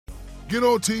Get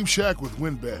on Team Shaq with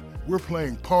WinBet. We're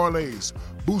playing parlays,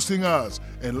 boosting odds,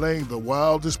 and laying the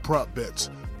wildest prop bets.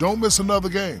 Don't miss another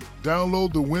game.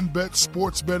 Download the WinBet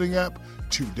sports betting app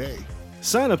today.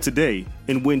 Sign up today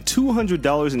and win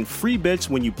 $200 in free bets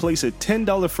when you place a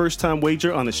 $10 first-time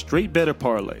wager on a straight bet or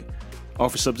parlay.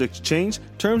 Offer subject to change.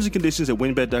 Terms and conditions at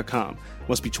winbet.com.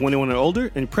 Must be 21 or older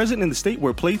and present in the state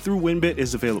where playthrough WinBet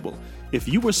is available. If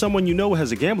you or someone you know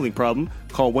has a gambling problem,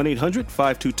 call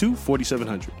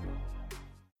 1-800-522-4700.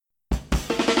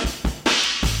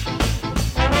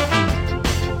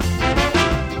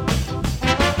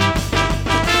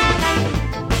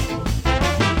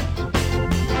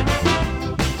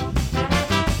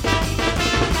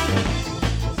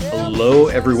 Hello,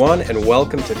 everyone, and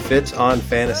welcome to Fitz on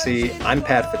Fantasy. I'm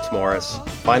Pat Fitzmaurice.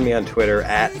 Find me on Twitter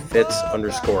at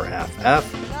Fitz_FF.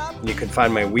 You can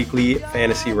find my weekly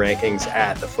fantasy rankings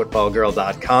at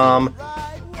thefootballgirl.com.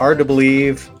 Hard to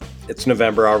believe it's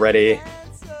November already.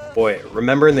 Boy,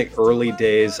 remember in the early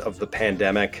days of the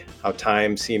pandemic, how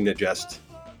time seemed to just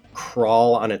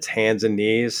crawl on its hands and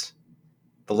knees?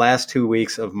 The last 2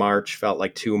 weeks of March felt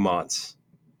like 2 months.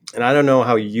 And I don't know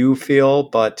how you feel,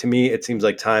 but to me, it seems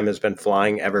like time has been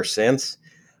flying ever since.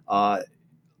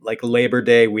 Like Labor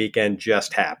Day weekend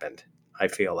just happened. I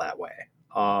feel that way.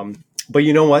 But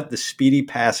you know what? The speedy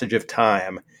passage of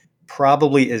time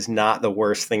probably is not the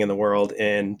worst thing in the world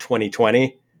in 2020.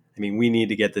 I mean, we need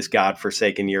to get this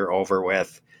godforsaken year over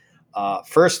with.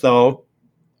 First, though,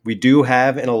 we do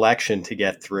have an election to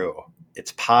get through.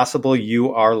 It's possible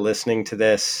you are listening to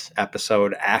this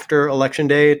episode after Election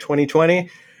Day 2020.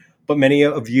 But many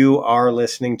of you are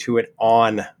listening to it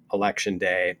on Election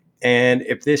Day. And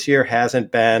if this year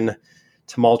hasn't been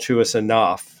tumultuous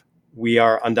enough, we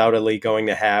are undoubtedly going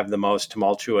to have the most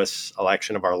tumultuous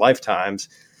election of our lifetimes.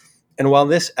 And while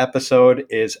this episode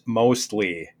is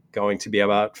mostly going to be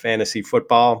about fantasy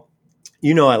football,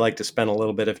 you know I like to spend a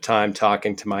little bit of time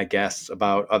talking to my guests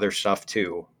about other stuff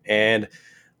too. And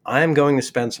I'm going to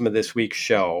spend some of this week's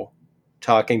show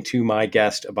talking to my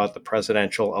guest about the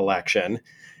presidential election.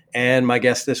 And my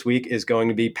guest this week is going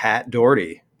to be Pat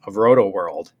Daugherty of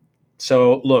RotoWorld.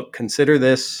 So look, consider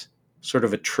this sort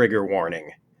of a trigger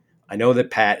warning. I know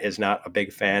that Pat is not a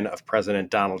big fan of President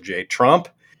Donald J. Trump.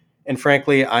 And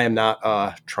frankly, I am not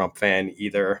a Trump fan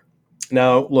either.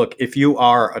 Now, look, if you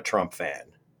are a Trump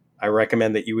fan, I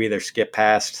recommend that you either skip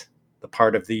past the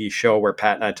part of the show where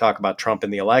Pat and I talk about Trump in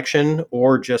the election,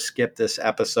 or just skip this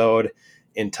episode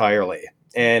entirely.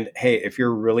 And hey, if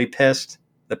you're really pissed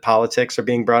that politics are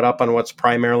being brought up on what's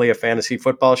primarily a fantasy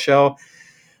football show,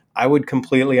 I would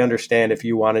completely understand if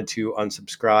you wanted to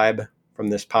unsubscribe from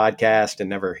this podcast and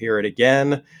never hear it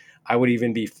again. I would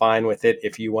even be fine with it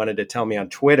if you wanted to tell me on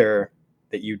Twitter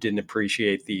that you didn't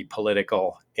appreciate the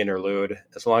political interlude.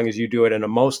 As long as you do it in a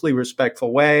mostly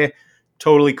respectful way,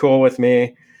 totally cool with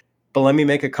me. But let me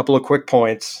make a couple of quick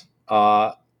points.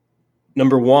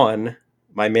 Number one,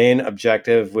 my main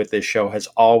objective with this show has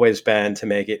always been to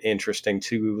make it interesting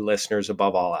to listeners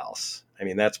above all else. I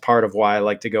mean, that's part of why I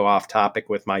like to go off topic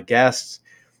with my guests.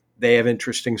 They have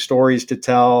interesting stories to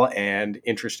tell and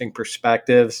interesting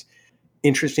perspectives,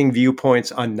 interesting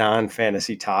viewpoints on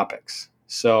non-fantasy topics.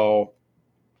 So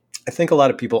I think a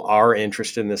lot of people are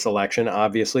interested in this election,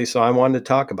 obviously, so I wanted to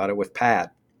talk about it with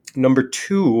Pat. Number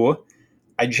two,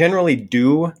 I generally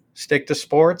do stick to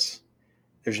sports.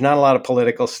 There's not a lot of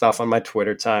political stuff on my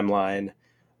Twitter timeline,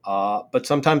 but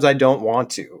sometimes I don't want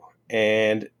to.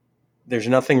 And there's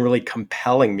nothing really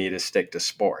compelling me to stick to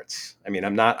sports. I mean,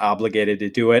 I'm not obligated to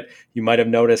do it. You might have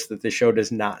noticed that the show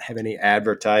does not have any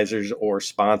advertisers or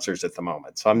sponsors at the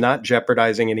moment. So I'm not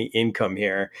jeopardizing any income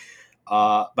here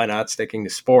by not sticking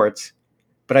to sports.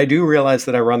 But I do realize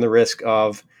that I run the risk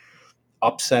of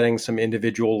upsetting some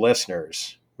individual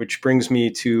listeners, which brings me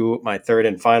to my third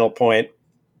and final point.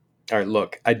 All right,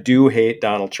 look, I do hate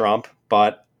Donald Trump,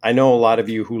 but I know a lot of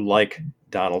you who like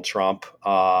Donald Trump.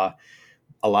 A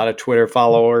lot of Twitter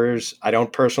followers, I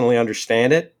don't personally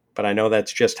understand it, but I know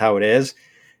that's just how it is.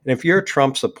 And if you're a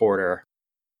Trump supporter,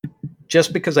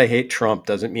 just because I hate Trump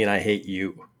doesn't mean I hate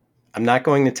you. I'm not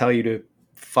going to tell you to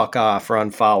fuck off or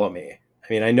unfollow me. I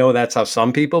mean, I know that's how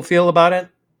some people feel about it.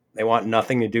 They want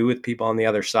nothing to do with people on the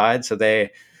other side, so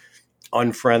they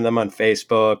unfriend them on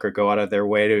Facebook or go out of their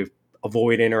way to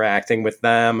avoid interacting with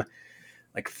them.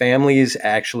 Like, families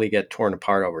actually get torn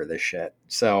apart over this shit.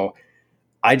 So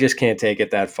I just can't take it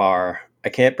that far. I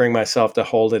can't bring myself to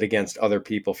hold it against other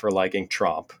people for liking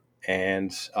Trump.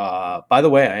 And by the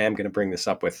way, I am going to bring this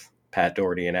up with Pat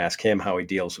Daugherty and ask him how he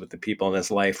deals with the people in his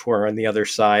life who are on the other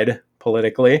side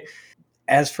politically.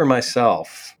 As for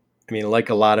myself, I mean,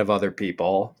 like a lot of other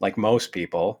people, like most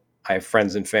people, I have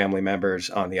friends and family members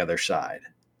on the other side.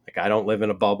 Like, I don't live in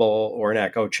a bubble or an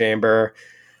echo chamber,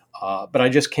 but I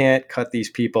just can't cut these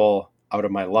people out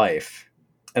of my life.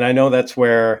 And I know that's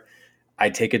where I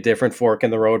take a different fork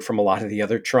in the road from a lot of the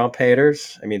other Trump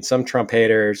haters. I mean, some Trump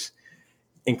haters,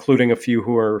 including a few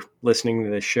who are listening to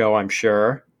this show, I'm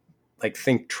sure, like,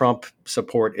 think Trump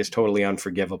support is totally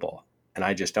unforgivable. And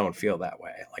I just don't feel that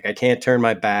way. Like, I can't turn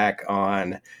my back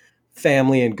on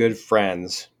family and good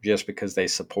friends just because they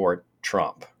support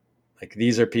Trump. Like,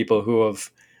 these are people who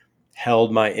have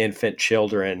held my infant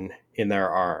children in their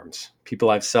arms, people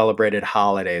I've celebrated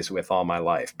holidays with all my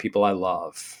life, people I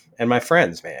love, and my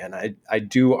friends, man. I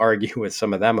do argue with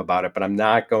some of them about it, but I'm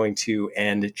not going to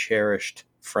end cherished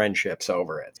friendships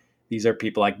over it. These are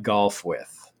people I golf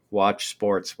with, watch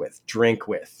sports with, drink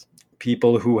with,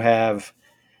 people who have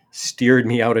steered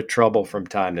me out of trouble from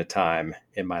time to time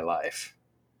in my life.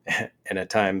 And at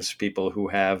times people who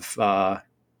have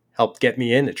helped get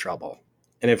me into trouble.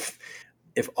 And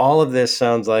if all of this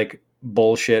sounds like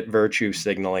bullshit virtue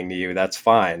signaling to you, that's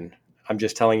fine. I'm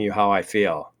just telling you how I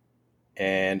feel.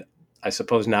 And I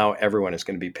suppose now everyone is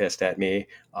going to be pissed at me.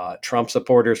 Trump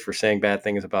supporters for saying bad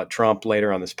things about Trump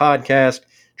later on this podcast.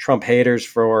 Trump haters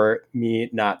for me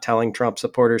not telling Trump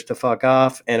supporters to fuck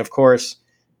off. And of course,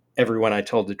 everyone I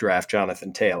told to draft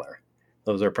Jonathan Taylor.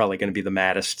 Those are probably going to be the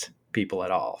maddest people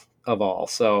of all.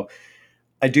 So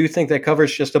I do think that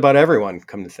covers just about everyone,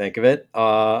 come to think of it.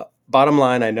 Bottom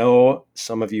line, I know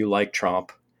some of you like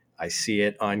Trump. I see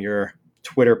it on your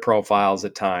Twitter profiles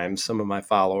at times. Some of my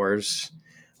followers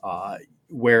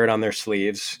wear it on their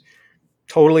sleeves.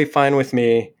 Totally fine with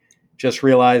me. Just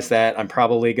realize that I'm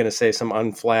probably going to say some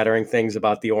unflattering things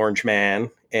about the Orange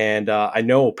Man. And I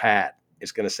know Pat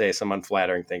is going to say some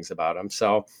unflattering things about him.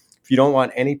 So if you don't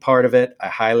want any part of it, I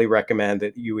highly recommend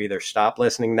that you either stop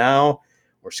listening now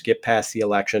or skip past the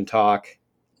election talk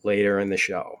later in the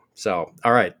show. So,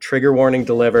 all right, trigger warning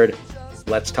delivered.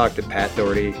 Let's talk to Pat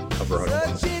Doherty of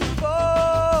RotoWorld.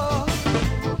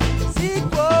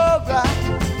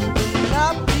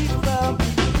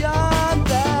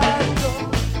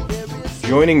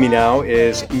 Joining me now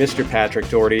is Mr. Patrick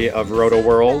Doherty of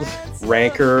RotoWorld,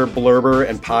 ranker, blurber,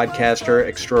 and podcaster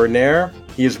extraordinaire.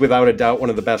 He is without a doubt one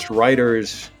of the best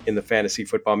writers in the fantasy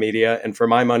football media. And for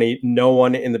my money, no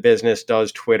one in the business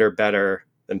does Twitter better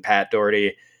than Pat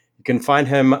Doherty. You can find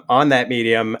him on that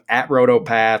medium at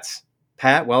RotoPats.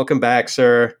 Pat, welcome back,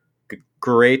 sir.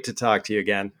 Great to talk to you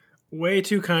again. Way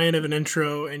too kind of an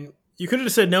intro. And you could have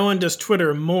just said no one does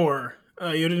Twitter more.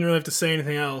 You didn't really have to say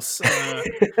anything else.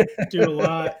 Do a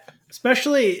lot.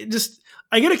 Especially just,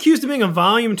 I get accused of being a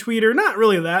volume tweeter. Not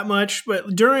really that much,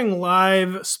 but during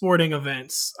live sporting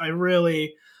events,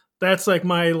 that's like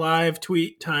my live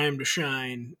tweet time to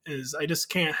shine. Is I just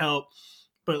can't help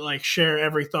but like share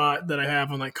every thought that I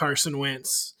have on like Carson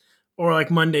Wentz or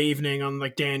like Monday evening on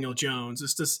like Daniel Jones.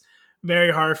 It's just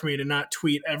very hard for me to not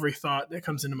tweet every thought that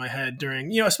comes into my head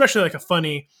during, especially like a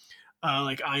funny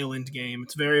like island game.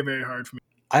 It's very, very hard for me.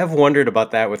 I've wondered about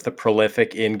that with the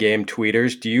prolific in-game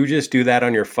tweeters. Do you just do that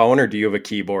on your phone or do you have a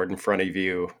keyboard in front of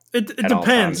you? It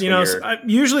depends. So I'm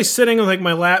usually sitting with like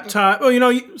my laptop.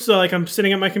 So like I'm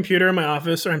sitting at my computer in my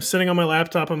office or I'm sitting on my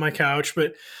laptop on my couch,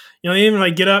 but even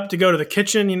like get up to go to the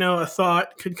kitchen, a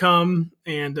thought could come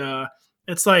and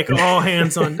it's like all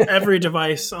hands on every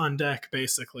device on deck,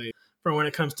 basically, for when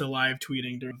it comes to live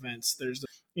tweeting during events. There's,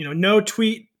 no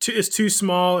tweet is too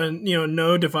small and,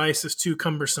 no device is too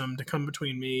cumbersome to come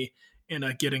between me and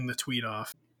getting the tweet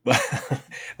off.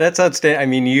 That's outstanding. I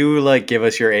mean, you like give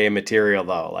us your A material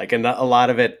though, like, and a lot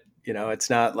of it, it's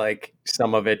not like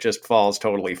some of it just falls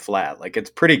totally flat. Like it's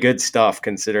pretty good stuff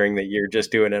considering that you're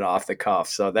just doing it off the cuff.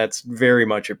 So that's very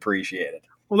much appreciated.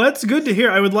 Well, that's good to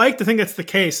hear. I would like to think that's the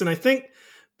case. And I think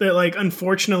that like,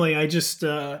 unfortunately, I just,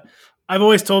 I've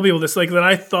always told people this, like that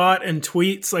I thought in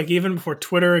tweets, like even before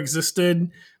Twitter existed,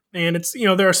 and it's,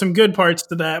 there are some good parts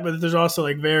to that, but there's also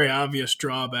like very obvious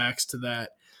drawbacks to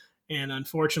that. And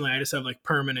unfortunately, I just have like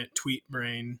permanent tweet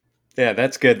brain. Yeah,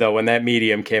 that's good though. When that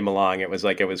medium came along, it was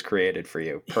like it was created for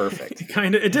you. Perfect.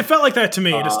 It felt like that to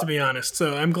me, just to be honest.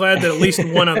 So I'm glad that at least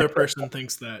one other person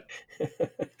thinks that.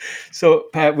 So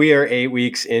Pat, we are 8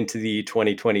 weeks into the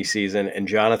 2020 season and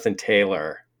Jonathan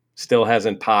Taylor still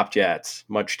hasn't popped yet,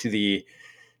 much to the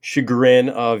chagrin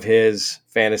of his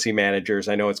fantasy managers.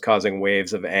 I know it's causing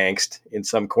waves of angst in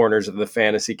some corners of the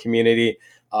fantasy community.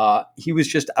 He was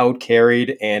just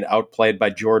outcarried and outplayed by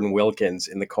Jordan Wilkins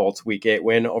in the Colts Week 8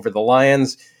 win over the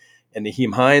Lions. And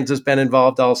Nyheim Hines has been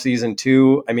involved all season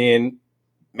too. I mean,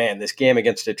 man, this game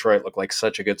against Detroit looked like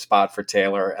such a good spot for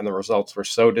Taylor, and the results were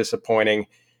so disappointing.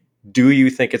 Do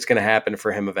you think it's going to happen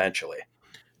for him eventually?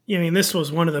 Yeah, I mean, this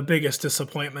was one of the biggest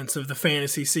disappointments of the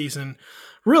fantasy season,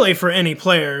 really for any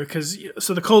player. Because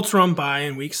so the Colts were on bye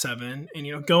in week 7,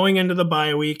 and going into the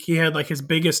bye week, he had like his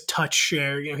biggest touch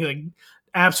share. He like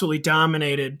absolutely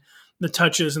dominated the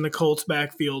touches in the Colts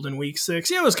backfield in week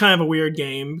 6. Yeah, it was kind of a weird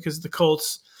game because the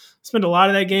Colts spent a lot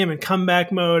of that game in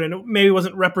comeback mode, and it maybe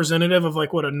wasn't representative of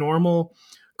like what a normal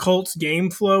Colts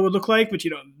game flow would look like. But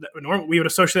we would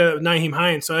associate that with Nyheim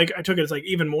Hines, so I took it as like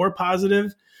even more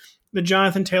positive that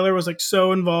Jonathan Taylor was like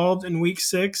so involved in week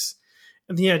 6.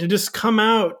 And yeah, to just come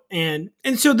out and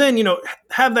so then,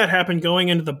 have that happen going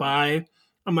into the bye.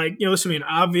 I'm like, this would be an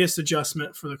obvious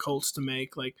adjustment for the Colts to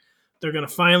make. Like they're going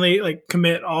to finally like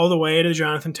commit all the way to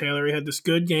Jonathan Taylor. He had this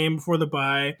good game before the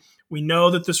bye. We know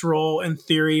that this role in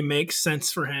theory makes sense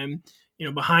for him,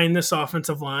 behind this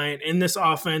offensive line in this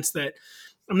offense that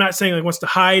I'm not saying like wants to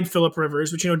hide Phillip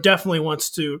Rivers, but, definitely wants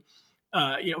to,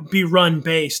 be run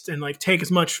based and like take as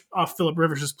much off Phillip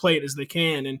Rivers' plate as they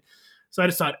can. And so I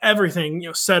just thought everything,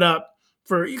 set up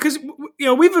for, because,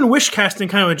 we've been wish casting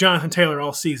kind of with Jonathan Taylor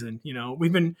all season.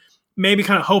 We've been maybe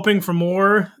kind of hoping for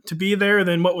more to be there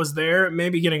than what was there,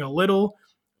 maybe getting a little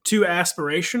too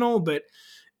aspirational, but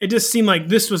it just seemed like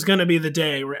this was going to be the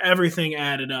day where everything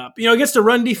added up. Against the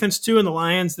run defense too, and the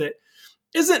Lions that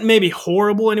isn't maybe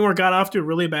horrible anymore, got off to a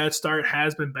really bad start,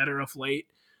 has been better of late.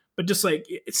 But just like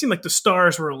it seemed like the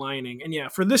stars were aligning. And yeah,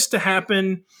 for this to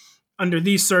happen under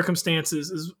these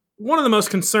circumstances is one of the most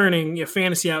concerning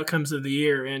fantasy outcomes of the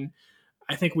year. And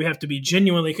I think we have to be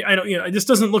genuinely, this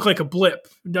doesn't look like a blip,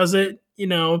 does it?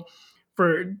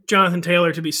 For Jonathan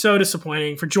Taylor to be so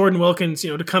disappointing, for Jordan Wilkins,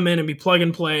 to come in and be plug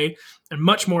and play and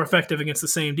much more effective against the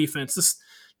same defense.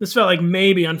 This felt like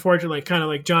maybe, unfortunately, kind of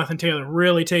like Jonathan Taylor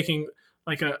really taking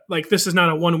like this is not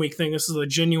a 1 week thing. This is a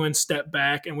genuine step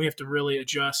back, and we have to really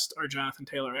adjust our Jonathan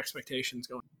Taylor expectations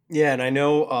going. Yeah, and I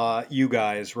know you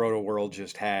guys, Roto World,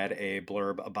 just had a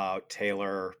blurb about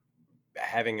Taylor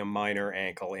having a minor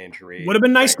ankle injury. Would have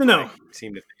been nice to know.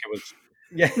 Seemed to think it was.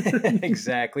 Yeah,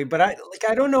 exactly. But I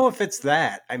don't know if it's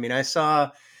that. I mean, I saw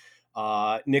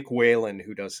Nick Whalen,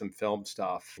 who does some film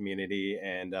stuff, community,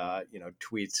 and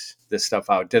tweets this stuff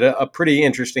out, did a pretty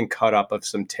interesting cut up of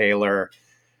some Taylor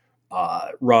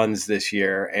runs this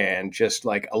year, and just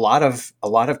like a lot of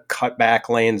cutback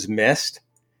lanes missed,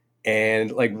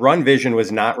 and like run vision was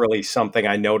not really something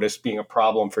I noticed being a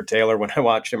problem for Taylor when I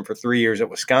watched him for 3 years at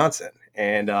Wisconsin,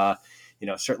 and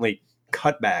certainly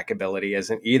cutback ability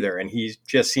isn't either, and he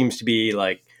just seems to be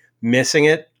like missing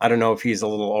it. I don't know if he's a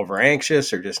little over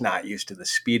anxious or just not used to the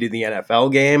speed of the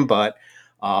NFL game, but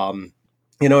and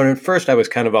at first I was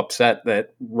kind of upset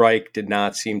that Reich did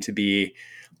not seem to be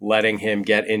letting him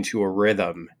get into a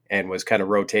rhythm and was kind of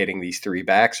rotating these 3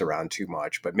 backs around too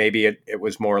much. But maybe it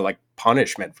was more like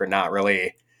punishment for not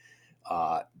really,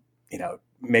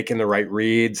 making the right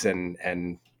reads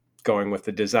and going with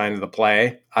the design of the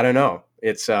play. I don't know.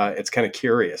 It's kind of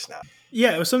curious now.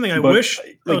 Yeah, it was something I wish.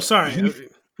 Sorry.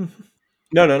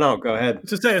 No. Go ahead.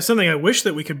 To say it's something I wish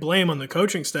that we could blame on the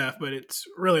coaching staff, but it's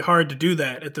really hard to do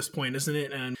that at this point, isn't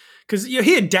it? And because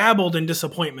he had dabbled in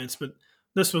disappointments, but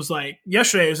this was like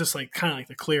yesterday. It was just like kind of like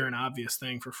the clear and obvious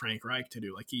thing for Frank Reich to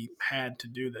do. Like he had to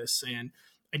do this, and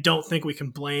I don't think we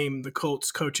can blame the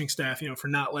Colts coaching staff, for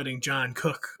not letting John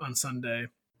cook on Sunday.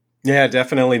 Yeah,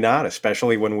 definitely not,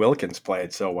 especially when Wilkins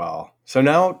played so well. So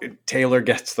now Taylor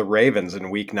gets the Ravens in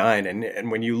week 9,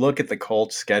 and when you look at the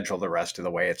Colts schedule the rest of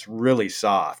the way, it's really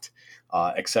soft,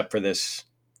 except for this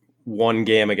one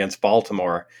game against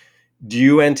Baltimore. Do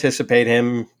you anticipate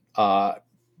him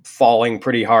falling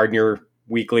pretty hard in your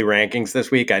weekly rankings this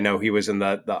week? I know he was in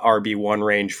the RB1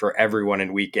 range for everyone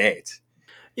in week 8.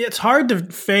 Yeah, it's hard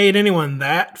to fade anyone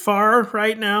that far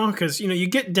right now because, you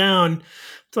get down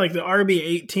to like the RB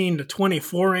 18 to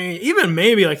 24 range, even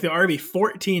maybe like the RB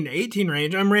 14 to 18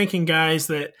 range. I'm ranking guys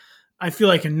that I feel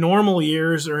like in normal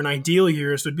years or in ideal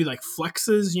years would be like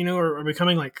flexes, or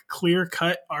becoming like clear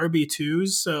cut RB2s.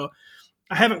 So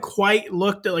I haven't quite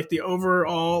looked at like the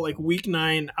overall like week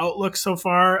 9 outlook so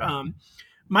far.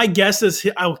 My guess is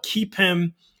I'll keep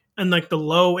him in like the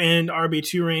low end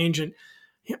RB2 range. And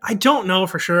I don't know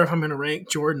for sure if I'm going to rank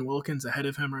Jordan Wilkins ahead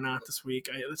of him or not this week.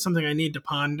 It's something I need to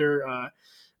ponder.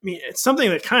 It's something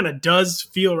that kind of does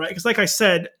feel right. Because like I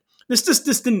said, this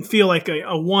didn't feel like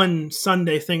a one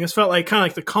Sunday thing. This felt like kind of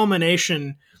like the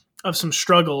culmination of some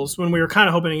struggles when we were kind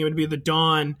of hoping it would be the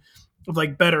dawn of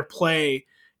like better play.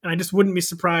 And I just wouldn't be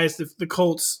surprised if the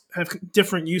Colts have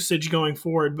different usage going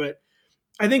forward. But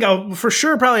I think I'll for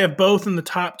sure probably have both in the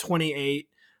top 28,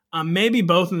 maybe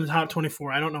both in the top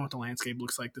 24. I don't know what the landscape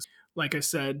looks like this, like I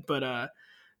said, but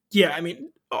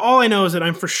all I know is that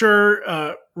I'm for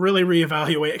sure really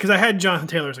reevaluate because I had Jonathan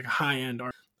Taylor as like a high end.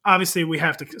 obviously we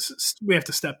have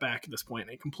to step back at this point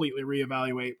and completely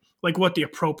reevaluate like what the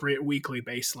appropriate weekly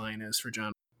baseline is for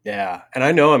John. Yeah, and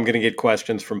I know I'm going to get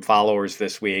questions from followers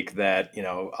this week that,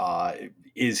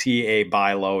 is he a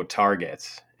buy low target?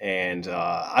 And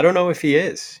I don't know if he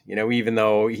is, even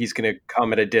though he's going to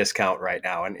come at a discount right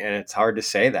now. And it's hard to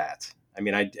say that. I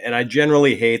mean, I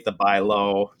generally hate the buy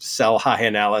low, sell high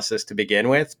analysis to begin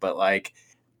with, but like,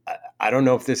 I don't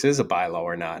know if this is a buy low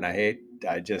or not. And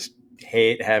I just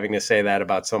hate having to say that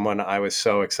about someone I was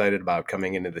so excited about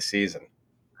coming into the season.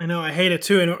 I know, I hate it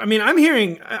too. And I mean,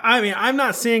 I'm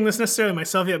not seeing this necessarily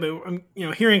myself yet, but I'm,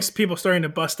 hearing people starting to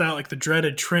bust out like the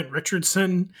dreaded Trent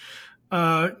Richardson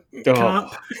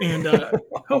comp, and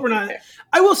hope we're not.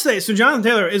 I will say, so Jonathan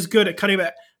Taylor is good at cutting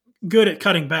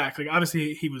back. Like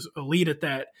obviously he was elite at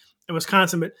that at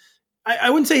Wisconsin, but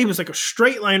I wouldn't say he was like a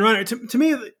straight line runner. To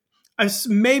me, I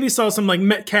maybe saw some like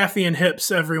Metcalfian hips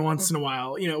every once in a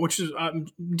while, which is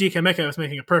DK Metcalf was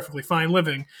making a perfectly fine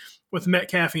living with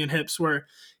Metcalfian hips, where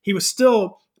he was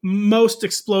still most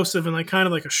explosive and like kind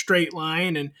of like a straight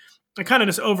line. And I kind of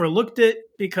just overlooked it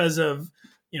because of,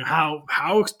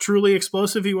 how truly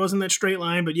explosive he was in that straight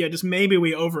line. But yeah, just maybe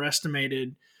we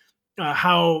overestimated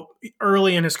how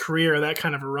early in his career that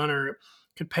kind of a runner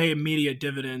could pay immediate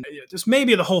dividend. Just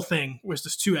maybe the whole thing was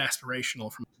just too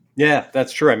aspirational for me. Yeah,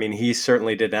 that's true. I mean, he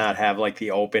certainly did not have like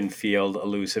the open field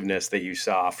elusiveness that you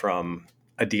saw from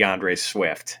a DeAndre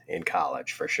Swift in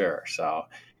college for sure. So,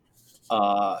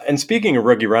 and speaking of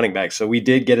rookie running backs, so we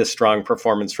did get a strong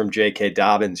performance from J.K.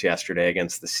 Dobbins yesterday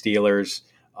against the Steelers.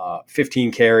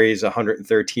 15 carries,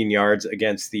 113 yards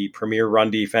against the premier run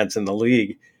defense in the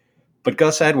league. But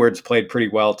Gus Edwards played pretty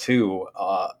well too.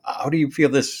 How do you feel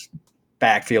this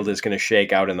backfield is going to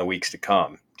shake out in the weeks to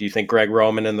come? Do you think Greg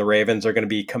Roman and the Ravens are going to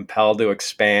be compelled to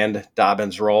expand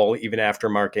Dobbins' role even after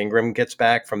Mark Ingram gets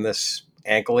back from this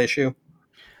ankle issue?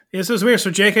 Yeah, so it's weird.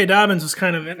 So J.K. Dobbins was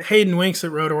kind of, Hayden Winks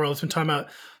at Roto World has been talking about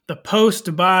the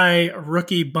post-bye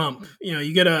rookie bump.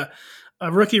 You get a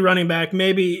rookie running back,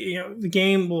 maybe the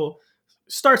game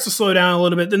starts to slow down a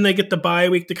little bit. Then they get the bye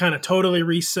week to kind of totally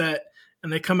reset,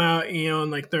 and they come out, and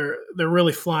like they're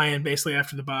really flying basically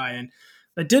after the bye. And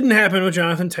that didn't happen with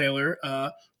Jonathan Taylor,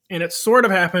 and it sort of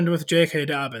happened with J.K.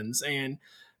 Dobbins. And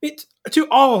it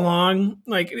all along,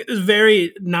 like it was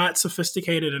very not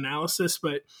sophisticated analysis,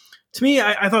 but to me,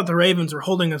 I thought the Ravens were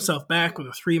holding themselves back with a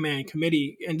 3-man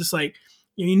committee, and just like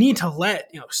you need to let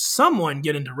someone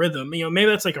get into rhythm. Maybe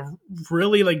that's like a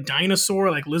really like dinosaur,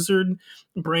 like lizard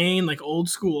brain, like old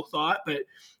school thought. But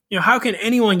how can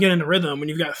anyone get into rhythm when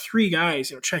you've got 3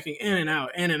 guys checking in and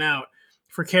out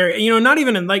for carry? Not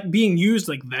even in like being used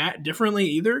like that differently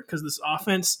either, because this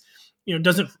offense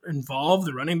doesn't involve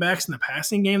the running backs in the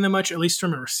passing game that much, at least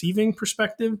from a receiving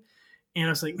perspective. And I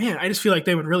was like, man, I just feel like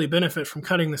they would really benefit from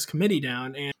cutting this committee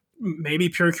down. And maybe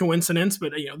pure coincidence,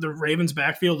 but the Ravens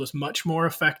backfield is much more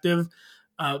effective,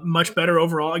 much better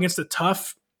overall against a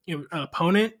tough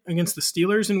opponent against the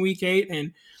Steelers in Week 8.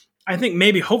 And I think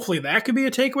maybe hopefully that could be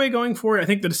a takeaway going forward. I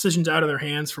think the decision's out of their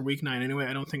hands for Week 9 anyway.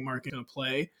 I don't think Mark is going to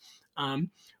play.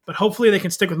 But hopefully they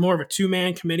can stick with more of a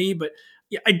 2-man committee. But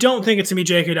yeah, I don't think it's going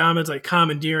to be J.K. Dobbins like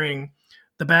commandeering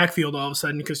the backfield all of a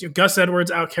sudden, because Gus Edwards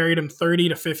outcarried him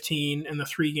 30-15 in the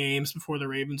 3 games before the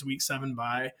Ravens Week 7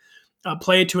 bye.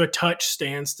 Played to a touch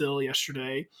standstill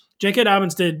yesterday. J.K.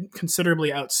 Dobbins did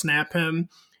considerably outsnap him.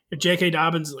 J.K.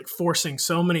 Dobbins is like forcing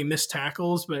so many missed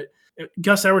tackles, but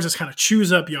Gus Edwards just kind of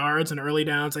chews up yards and early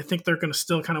downs. I think they're going to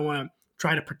still kind of want to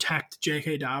try to protect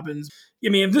J.K. Dobbins. I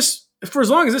mean, for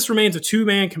as long as this remains a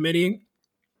 2-man committee,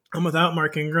 without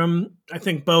Mark Ingram, I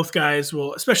think both guys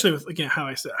will, especially with, again,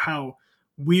 how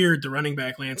weird the running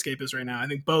back landscape is right now. I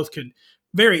think both could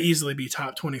very easily be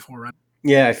top 24 runners.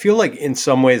 Yeah, I feel like in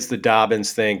some ways the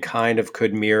Dobbins thing kind of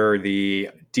could mirror the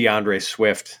DeAndre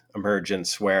Swift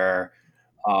emergence, where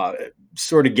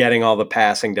sort of getting all the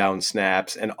passing down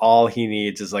snaps, and all he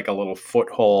needs is like a little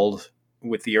foothold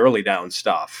with the early down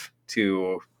stuff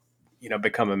to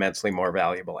become immensely more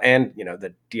valuable. And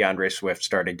the DeAndre Swift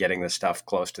started getting the stuff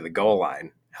close to the goal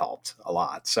line helped a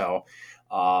lot. So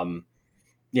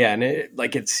yeah, and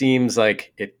it seems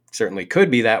like it certainly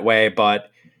could be that way, but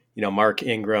Mark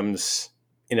Ingram's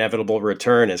inevitable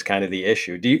return is kind of the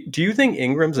issue. Do you think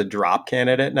Ingram's a drop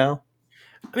candidate now?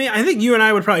 I mean, I think you and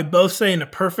I would probably both say in a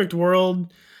perfect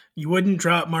world, you wouldn't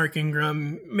drop Mark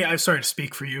Ingram. I mean, I'm sorry to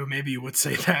speak for you. Maybe you would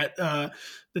say that,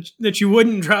 that you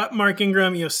wouldn't drop Mark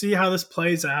Ingram. See how this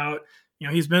plays out.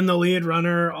 He's been the lead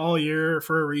runner all year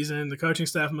for a reason. The coaching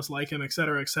staff must like him, et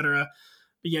cetera, et cetera.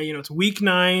 But yeah, it's Week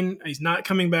 9. He's not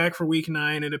coming back for Week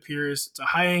 9, it appears. It's a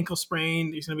high ankle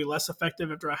sprain. He's going to be less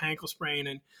effective after a high ankle sprain.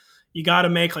 And you got to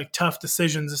make like tough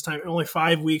decisions this time. Only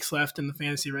 5 weeks left in the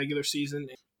fantasy regular season.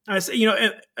 I say,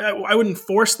 I wouldn't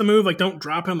force the move. Like, don't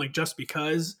drop him like just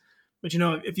because. But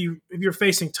if you're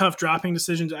facing tough dropping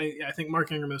decisions, I think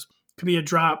Mark Ingram could be a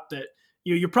drop that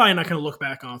you're probably not going to look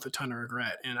back on with a ton of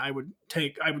regret. And I would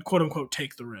quote unquote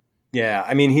take the risk. Yeah,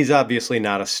 I mean, he's obviously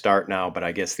not a start now, but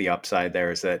I guess the upside there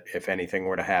is that if anything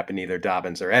were to happen, either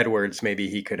Dobbins or Edwards, maybe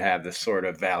he could have the sort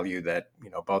of value that,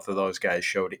 both of those guys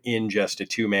showed in just a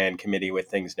 2-man committee with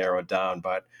things narrowed down.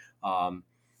 But,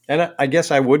 and I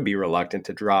guess I would be reluctant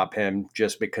to drop him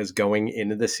just because going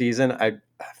into the season, I,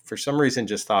 for some reason,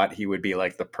 just thought he would be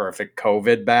like the perfect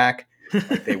COVID back.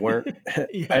 Like they weren't,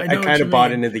 Yeah, I kind of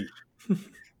bought into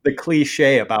the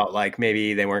cliche about like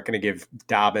maybe they weren't going to give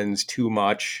Dobbins too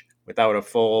much without a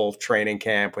full training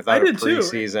camp, without a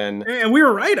preseason. Too. And we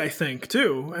were right, I think,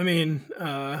 too. I mean,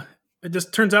 it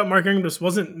just turns out Mark Ingram just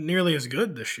wasn't nearly as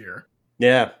good this year.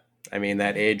 Yeah. I mean,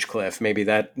 that age cliff, maybe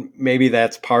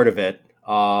that's part of it.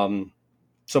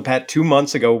 So Pat, 2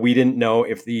 months ago, we didn't know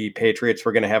if the Patriots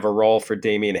were going to have a role for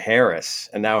Damian Harris.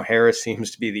 And now Harris seems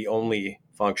to be the only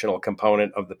functional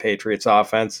component of the Patriots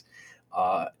offense.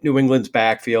 New England's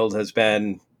backfield has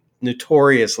been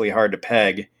notoriously hard to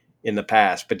peg in the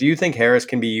past, but do you think Harris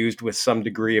can be used with some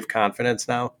degree of confidence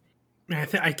now?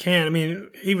 I can. I mean,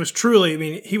 he was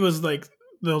like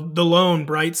the lone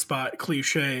bright spot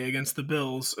cliche against the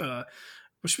Bills.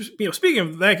 Which, speaking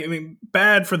of that, I mean,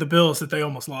 bad for the Bills that they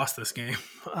almost lost this game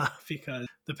because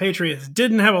the Patriots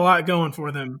didn't have a lot going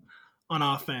for them on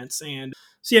offense. And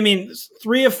see, I mean,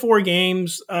 3 of 4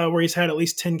 games where he's had at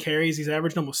least 10 carries, he's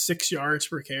averaged almost 6 yards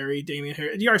per carry. Damian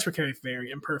Harris, yards per carry,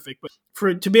 very imperfect,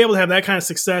 but to be able to have that kind of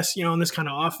success, in this kind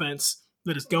of offense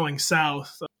that is going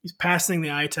south, he's passing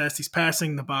the eye test, he's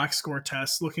passing the box score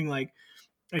test, looking like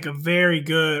a very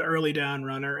good early down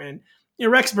runner. And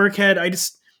Rex Burkhead,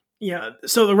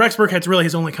 so the Rex Burkhead's really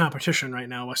his only competition right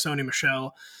now, while Sony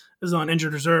Michel is on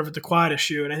injured reserve with the quad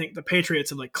issue. And I think the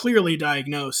Patriots have clearly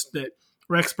diagnosed that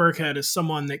Rex Burkhead is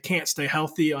someone that can't stay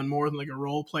healthy on more than a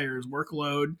role player's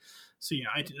workload. So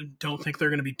I don't think they're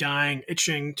going to be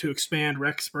itching to expand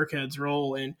Rex Burkhead's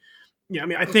role. And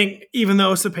I think even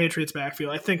though it's the Patriots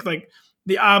backfield, I think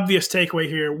the obvious takeaway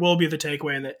here will be the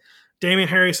takeaway in that Damian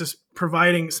Harris is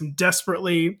providing some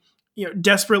desperately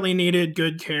needed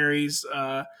good carries.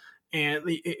 And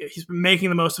he's been making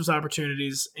the most of his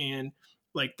opportunities, and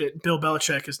that Bill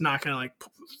Belichick is not going to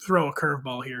throw a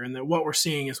curveball here, and that what we're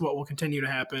seeing is what will continue to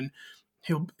happen.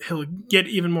 He'll get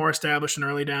even more established in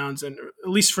early downs, and at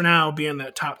least for now, be in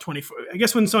that top 24. I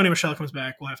guess when Sony Michel comes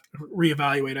back, we'll have to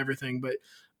reevaluate everything, but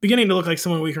beginning to look like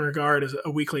someone we can regard as a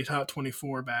weekly top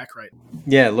 24 back right now.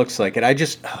 Yeah, it looks like it.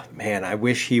 I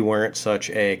wish he weren't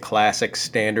such a classic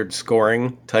standard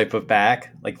scoring type of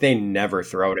back. They never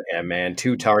throw to him, man.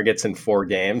 2 targets in 4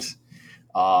 games.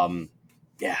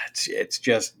 It's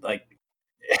just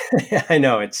I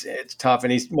know it's tough,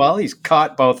 and he's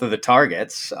caught both of the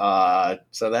targets. So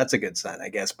that's a good sign, I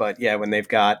guess. But yeah, when they've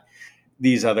got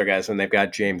these other guys, when they've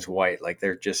got James White,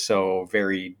 they're just so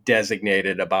very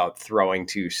designated about throwing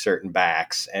to certain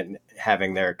backs and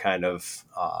having their kind of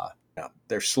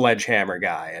their sledgehammer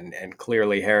guy, and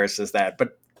clearly Harris is that.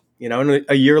 But in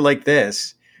a year like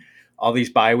this, all these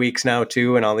bye weeks now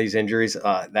too, and all these injuries,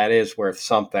 that is worth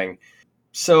something.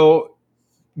 So,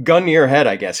 gun to your head,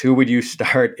 I guess, who would you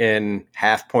start in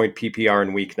half-point PPR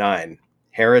in Week 9?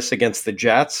 Harris against the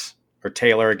Jets or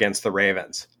Taylor against the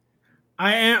Ravens?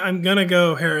 I'm going to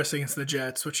go Harris against the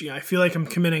Jets, which I feel like I'm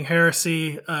committing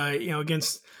heresy,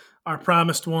 against our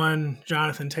promised one,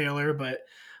 Jonathan Taylor. But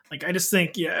I just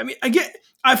think, for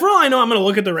all I know, I'm going to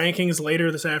look at the rankings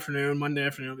later this afternoon, Monday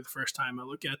afternoon will be the first time I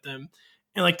look at them,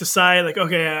 and decide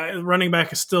okay, running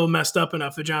back is still messed up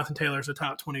enough that Jonathan Taylor's a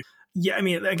top 20. Yeah,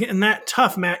 in that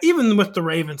tough match, even with the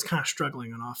Ravens kind of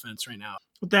struggling on offense right now,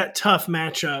 with that tough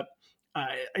matchup,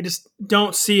 I just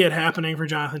don't see it happening for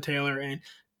Jonathan Taylor. And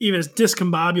even as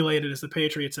discombobulated as the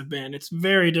Patriots have been, it's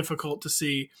very difficult to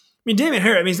see. Damian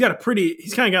Harris, he's got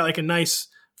he's kind of got a nice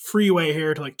freeway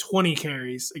here to 20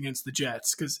 carries against the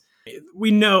Jets, because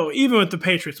we know even with the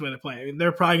Patriots the way they play,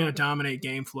 they're probably going to dominate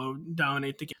game flow,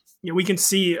 dominate the game. We can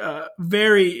see a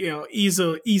very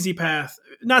easy path.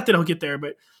 Not that he'll get there,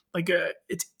 but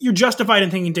you're justified in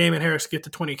thinking Damian Harris will get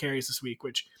to 20 carries this week,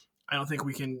 which I don't think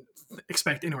we can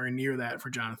expect anywhere near that for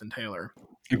Jonathan Taylor.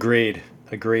 Agreed.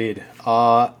 Do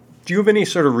you have any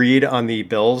sort of read on the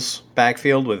Bills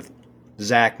backfield with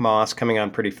Zach Moss coming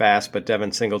on pretty fast, but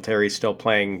Devin Singletary still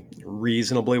playing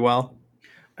reasonably well?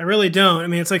 I really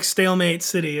don't. It's like stalemate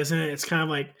city, isn't it? It's kind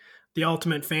of the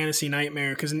ultimate fantasy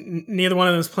nightmare, because neither one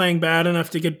of them is playing bad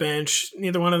enough to get benched.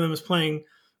 Neither one of them is playing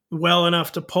well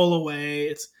enough to pull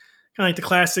away. kind of like the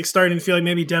classic, starting to feel like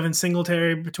maybe Devin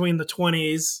Singletary between the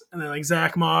 20s, and then like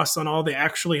Zach Moss on all the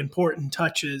actually important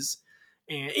touches.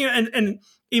 And and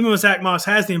even when Zach Moss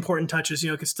has the important touches,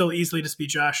 it could still easily just be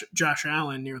Josh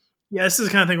Allen. Yeah, this is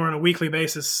the kind of thing where on a weekly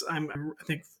basis, I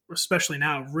think, especially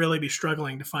now, really be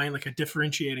struggling to find like a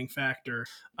differentiating factor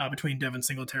between Devin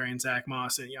Singletary and Zach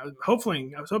Moss. And I was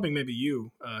hoping maybe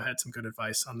you had some good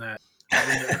advice on that.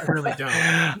 I really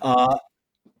don't.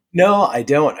 No, I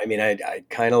don't. I mean, I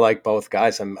kind of like both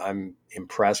guys. I'm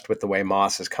impressed with the way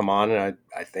Moss has come on, and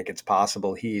I think it's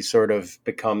possible he sort of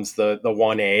becomes the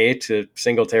 1A to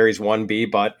Singletary's 1B.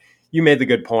 But you made the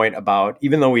good point about,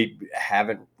 even though we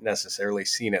haven't necessarily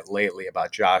seen it lately,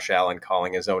 about Josh Allen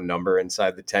calling his own number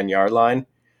inside the 10-yard line,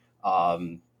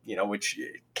 which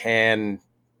can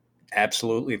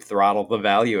absolutely throttle the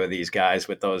value of these guys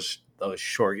with those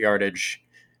short yardage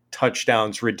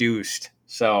touchdowns reduced.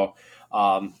 So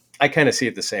I kind of see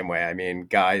it the same way. I mean,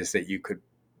 guys that you could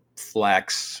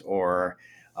flex or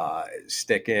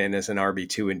stick in as an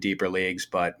RB2 in deeper leagues,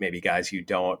 but maybe guys you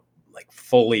don't like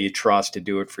fully trust to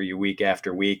do it for you week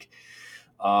after week.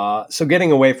 So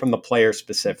getting away from the player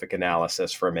specific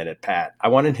analysis for a minute, Pat, I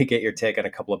wanted to get your take on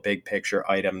a couple of big picture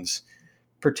items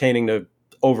pertaining to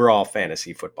overall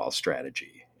fantasy football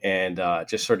strategy and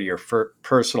just sort of your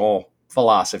personal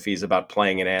philosophies about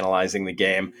playing and analyzing the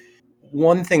game.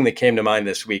 One thing that came to mind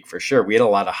this week for sure, we had a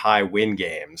lot of high win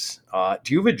games.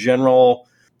 Do you have a general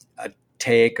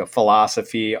take, a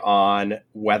philosophy on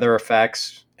weather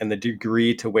effects and the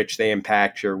degree to which they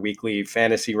impact your weekly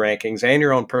fantasy rankings and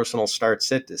your own personal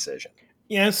start-sit decision?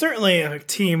 Yeah, certainly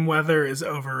team weather is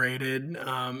overrated.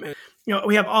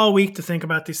 We have all week to think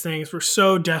about these things. We're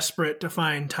so desperate to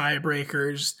find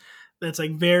tiebreakers that it's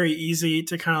like very easy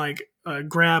to kind of like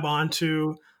grab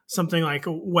onto something like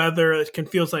weather. It can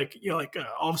feels like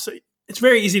all of a sudden it's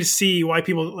very easy to see why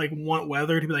people like want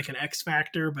weather to be like an X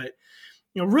factor, but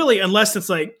really, unless it's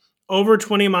like over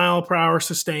 20 mile per hour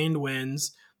sustained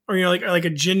winds, or like a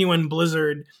genuine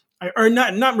blizzard, or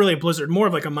not really a blizzard, more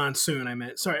of like a monsoon.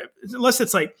 Unless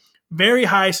it's like very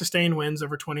high sustained winds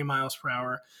over 20 miles per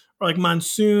hour, or like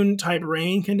monsoon type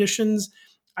rain conditions,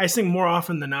 I think more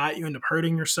often than not you end up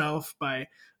hurting yourself by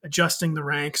adjusting the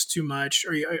ranks too much,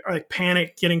 or like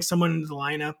panic getting someone into the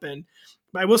lineup. And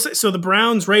I will say, so the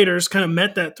Browns Raiders kind of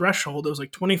met that threshold. It was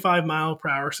like 25 mile per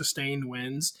hour sustained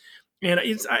winds. And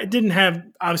I didn't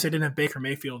have Baker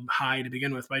Mayfield high to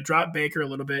begin with, but I dropped Baker a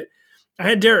little bit. I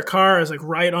had Derek Carr as like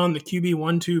right on the QB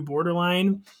 1-2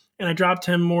 borderline, and I dropped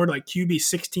him more to like QB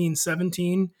 16,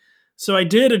 17. So I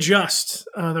did adjust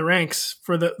the ranks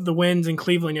for the wins in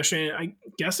Cleveland yesterday. I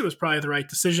guess it was probably the right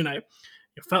decision. I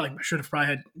felt like I should have probably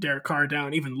had Derek Carr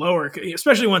down even lower,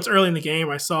 especially once early in the game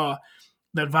I saw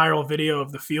that viral video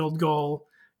of the field goal,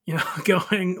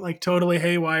 going like totally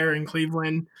haywire in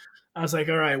Cleveland. I was like,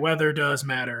 all right, weather does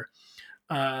matter.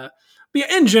 But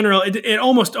yeah, in general, it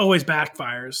almost always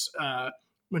backfires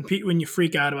when you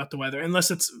freak out about the weather,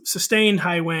 unless it's sustained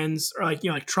high winds or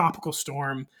like tropical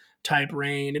storm type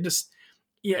rain. It just,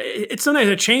 it's sometimes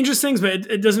it changes things, but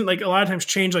it doesn't like a lot of times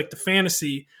change like the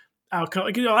fantasy outcome.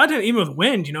 Like a lot of times, even with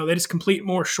wind, they just complete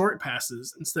more short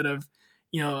passes instead of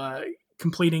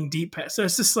completing deep passes. So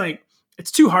it's just like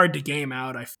it's too hard to game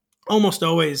out. I almost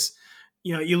always.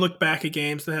 You look back at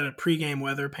games that had a pregame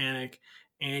weather panic,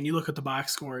 and you look at the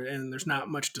box score, and there's not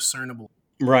much discernible.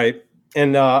 Right.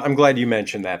 And I'm glad you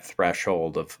mentioned that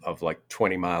threshold of like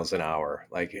 20 miles an hour.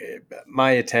 Like my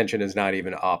attention is not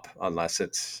even up unless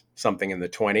it's something in the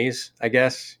 20s, I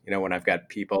guess. When I've got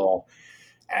people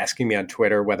asking me on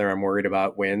Twitter whether I'm worried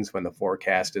about winds when the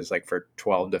forecast is like for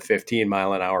 12 to 15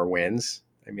 mile an hour winds.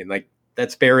 I mean, like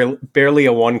that's barely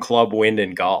a one club wind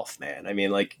in golf, man. I mean,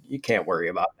 like you can't worry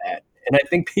about that. And I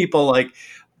think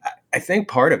I think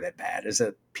part of it, Pat, is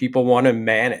that people want to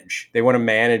manage. They want to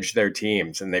manage their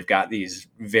teams, and they've got these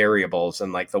variables,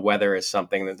 and like the weather is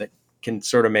something that can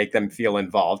sort of make them feel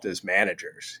involved as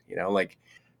managers, like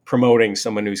promoting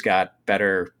someone who's got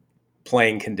better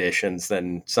playing conditions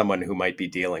than someone who might be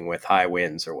dealing with high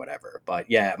winds or whatever.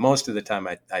 But yeah, most of the time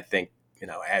I think,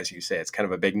 as you say, it's kind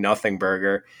of a big nothing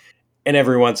burger. And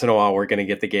every once in a while, we're going to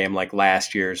get the game like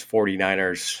last year's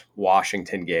 49ers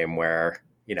Washington game where,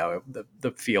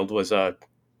 the field was a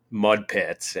mud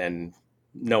pit and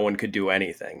no one could do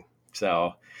anything.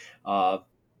 So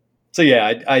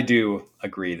yeah, I do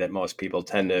agree that most people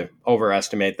tend to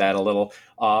overestimate that a little.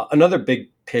 Another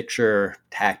big picture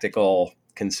tactical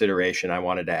consideration I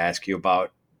wanted to ask you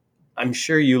about. I'm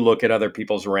sure you look at other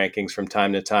people's rankings from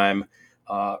time to time.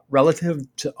 Relative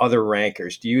to other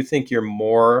rankers, do you think you're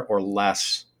more or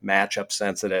less matchup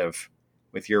sensitive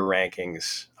with your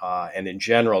rankings? And in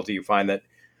general, do you find that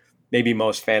maybe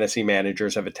most fantasy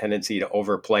managers have a tendency to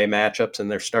overplay matchups in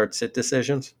their start-sit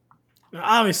decisions?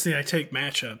 Obviously, I take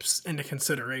matchups into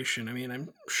consideration. I mean, I'm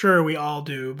sure we all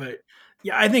do, but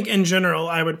yeah, I think in general,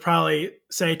 I would probably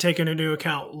say taking into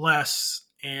account less.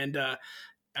 And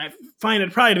I find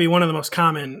it probably to be one of the most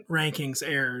common rankings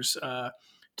errors.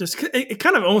 It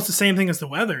kind of almost the same thing as the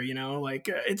weather, like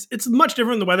it's much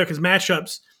different than the weather because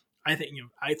matchups, I think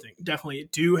definitely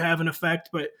do have an effect.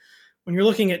 But when you're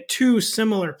looking at two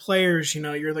similar players,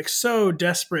 you're like so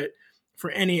desperate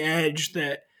for any edge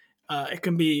that it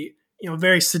can be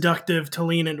very seductive to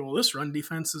lean into, well, this run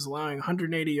defense is allowing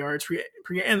 180 yards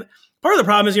per game. And part of the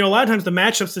problem is, a lot of times the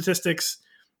matchup statistics,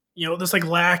 just like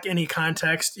lack any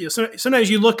context. So sometimes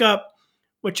you look up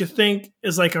what you think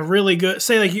is like a really good,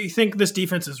 say like you think this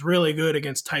defense is really good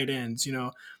against tight ends,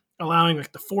 allowing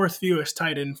like the fourth fewest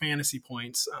tight end fantasy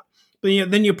points.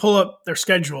 But then you pull up their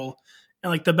schedule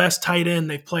and like the best tight end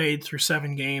they've played through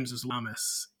 7 games is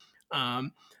Lamas.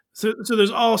 So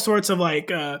there's all sorts of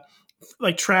like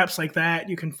traps like that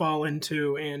you can fall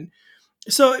into. And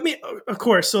so, I mean, of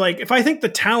course, so like if I think the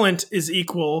talent is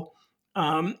equal,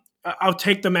 I'll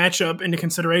take the matchup into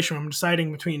consideration when I'm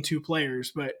deciding between two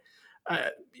players. But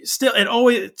still, it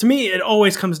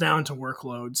always comes down to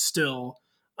workload still.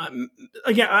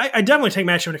 Again, I definitely take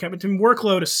matchup into account, but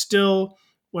workload is still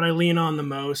what I lean on the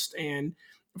most. And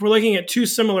if we're looking at two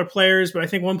similar players, but I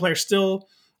think one player still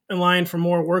in line for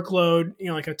more workload,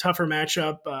 like a tougher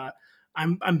matchup,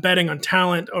 I'm betting on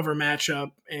talent over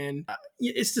matchup. And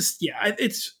it's just,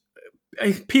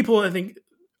 people, I think,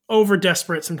 over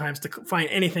desperate sometimes to find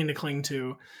anything to cling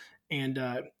to. And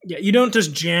you don't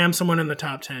just jam someone in the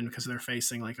top 10 because they're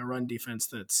facing like a run defense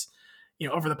that's,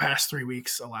 over the past 3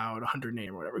 weeks allowed 108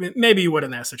 or whatever. I mean, maybe you would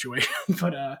in that situation,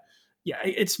 but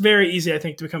it's very easy, I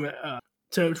think, to become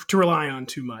to rely on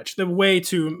too much. The way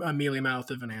too mealy mouth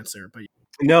of an answer, but.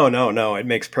 No. It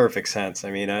makes perfect sense.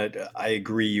 I mean, I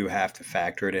agree you have to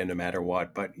factor it in no matter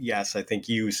what. But yes, I think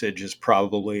usage is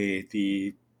probably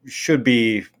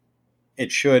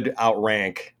it should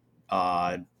outrank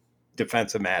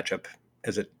defensive matchup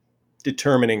as a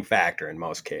determining factor in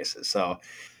most cases. So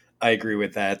I agree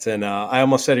with that. And I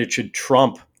almost said it should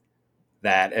trump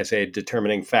that as a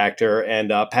determining factor.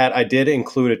 And Pat, I did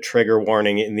include a trigger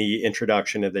warning in the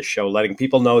introduction of this show, letting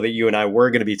people know that you and I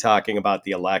were going to be talking about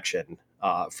the election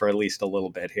for at least a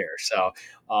little bit here. So,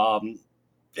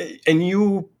 and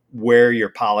you wear your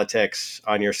politics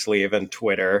on your sleeve and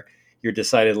Twitter. You're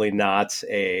decidedly not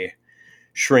a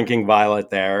shrinking violet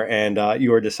there. And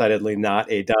you are decidedly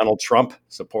not a Donald Trump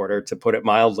supporter, to put it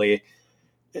mildly.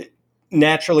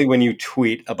 Naturally, when you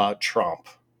tweet about Trump,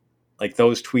 like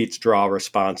those tweets draw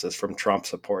responses from Trump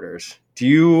supporters. Do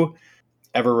you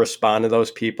ever respond to those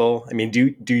people? I mean,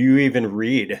 do you even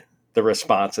read the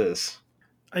responses?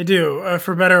 I do.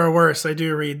 For better or worse, I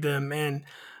do read them. And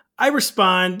I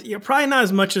respond, probably not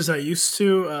as much as I used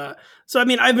to. So, I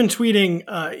mean, I've been tweeting,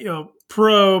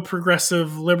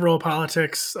 pro-progressive liberal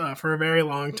politics for a very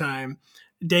long time,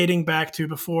 dating back to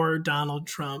before Donald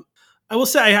Trump. I will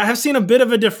say I have seen a bit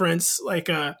of a difference. Like,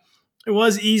 it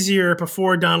was easier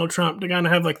before Donald Trump to kind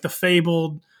of have like the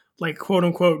fabled, like quote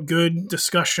unquote, good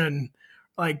discussion,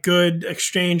 like good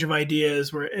exchange of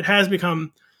ideas, where it has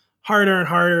become harder and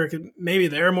harder. Maybe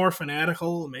they're more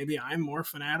fanatical. Maybe I'm more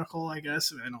fanatical, I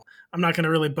guess. I'm not going to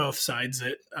really both sides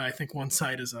it. I think one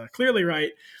side is clearly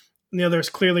right and the other is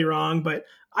clearly wrong, but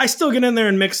I still get in there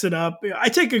and mix it up. I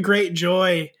take a great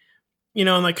joy,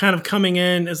 and like kind of coming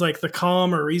in as like the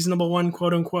calm or reasonable one,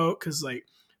 quote unquote, because like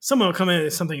someone will come in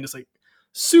as something just like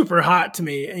super hot to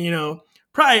me and,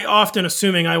 probably often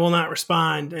assuming I will not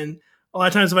respond. And a lot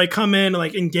of times if I come in and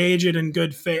like engage it in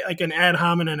good faith, like an ad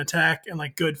hominem attack in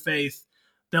like good faith,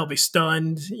 they'll be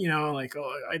stunned, like,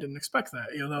 oh, I didn't expect that.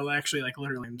 They'll actually like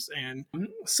literally, and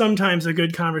sometimes a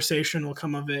good conversation will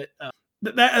come of it.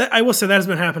 That I will say that has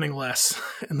been happening less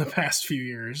in the past few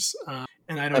years.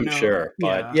 And I don't know. I'm sure,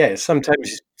 but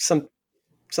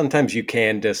sometimes you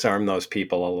can disarm those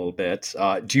people a little bit.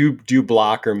 Do you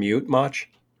block or mute much?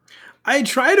 I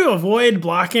try to avoid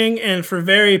blocking, and for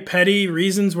very petty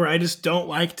reasons where I just don't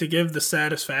like to give the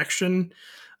satisfaction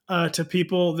to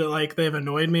people that like they've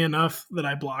annoyed me enough that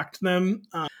I blocked them.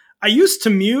 I used to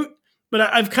mute, but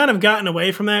I've kind of gotten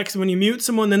away from that because when you mute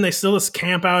someone, then they still just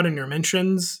camp out in your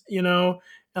mentions, and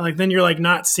like then you're like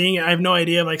not seeing it. I have no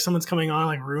idea if like someone's coming on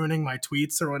like ruining my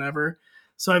tweets or whatever.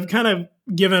 So I've kind of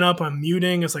given up on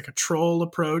muting as like a troll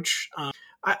approach.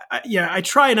 I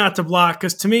try not to block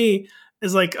because to me,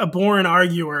 is like a born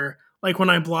arguer. Like when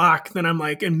I block, then I'm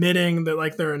like admitting that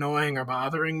like they're annoying or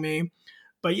bothering me.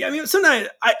 But yeah, I mean, sometimes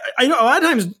I know a lot of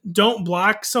times don't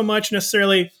block so much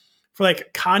necessarily for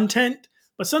like content,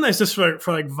 But sometimes just for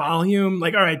like volume,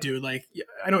 like, all right, dude, like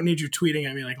I don't need you tweeting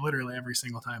at me like literally every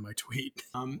single time I tweet.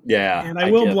 Yeah, and I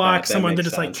will get block that someone that makes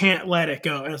just like sense. can't let it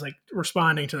go. And it's like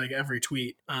responding to like every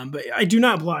tweet. But I do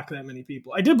not block that many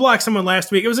people. I did block someone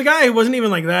last week. It was a guy who wasn't even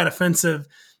like that offensive,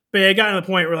 but it got to the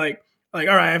point where like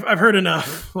all right, I've heard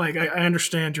enough. Like I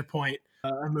understand your point.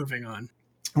 I'm moving on.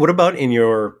 What about in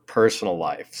your personal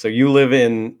life? So you live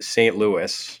in St.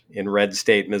 Louis, in Red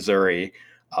State, Missouri.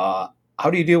 How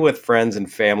do you deal with friends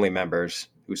and family members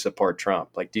who support Trump?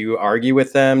 Like, do you argue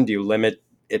with them? Do you limit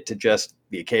it to just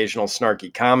the occasional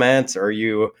snarky comments? Or are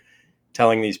you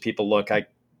telling these people, look, I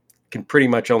can pretty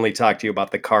much only talk to you about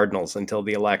the Cardinals until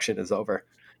the election is over?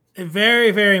 It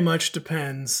very, very much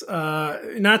depends.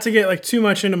 Not to get like too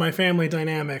much into my family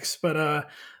dynamics, but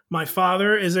my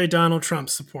father is a Donald Trump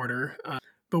supporter.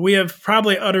 But we have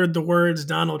probably uttered the words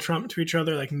Donald Trump to each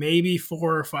other like maybe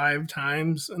 4 or 5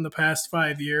 times in the past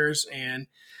 5 years. And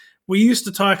we used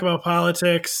to talk about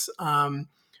politics, but I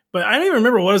don't even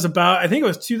remember what it was about. I think it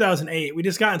was 2008. We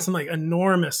just got in some like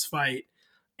enormous fight.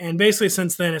 And basically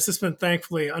since then, it's just been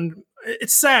thankfully,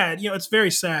 it's sad. It's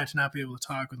very sad to not be able to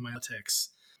talk with my politics.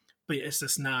 But it's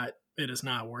just not, it is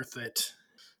not worth it.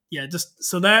 Yeah, just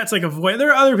so that's like avoid.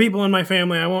 There are other people in my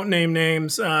family. I won't name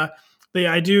names.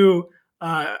 I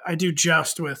do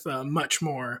joust with much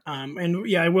more. And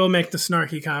yeah, I will make the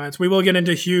snarky comments. We will get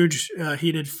into huge,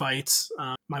 heated fights.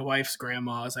 My wife's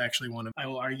grandma is actually one of I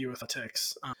will argue with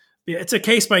politics. Yeah, it's a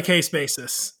case by case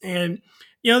basis. And,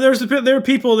 there are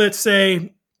people that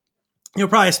say,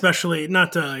 probably especially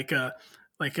not to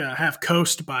have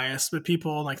coast bias, but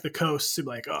people like the coast who be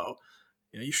like, oh,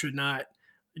 you should not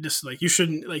just like, you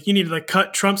shouldn't like, you need to like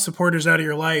cut Trump supporters out of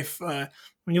your life.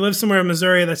 When you live somewhere in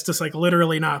Missouri, that's just like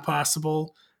literally not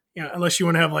possible, unless you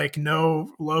want to have like no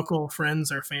local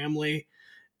friends or family.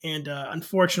 And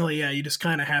unfortunately, yeah, you just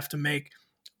kind of have to make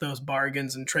those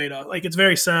bargains and trade off. Like, it's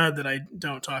very sad that I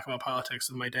don't talk about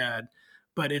politics with my dad,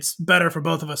 but it's better for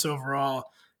both of us overall,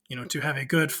 to have a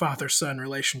good father-son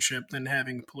relationship than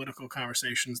having political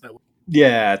conversations that.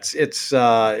 Yeah, it's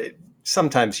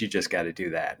sometimes you just got to do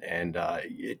that. And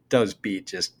it does beat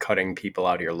just cutting people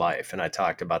out of your life. And I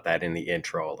talked about that in the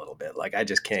intro a little bit. Like, I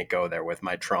just can't go there with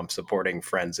my Trump supporting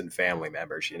friends and family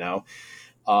members,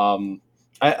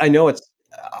 I know it's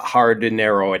hard to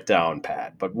narrow it down,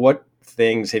 Pat, but what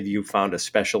things have you found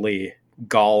especially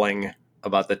galling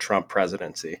about the Trump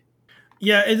presidency?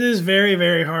 Yeah, it is very,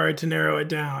 very hard to narrow it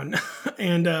down.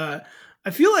 And I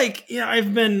feel like, I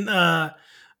haven't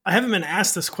been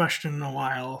asked this question in a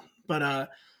while, but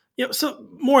so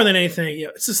more than anything,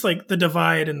 it's just like the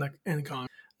divide in Congress.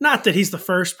 Not that he's the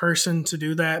first person to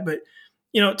do that, but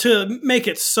to make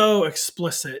it so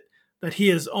explicit that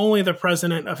he is only the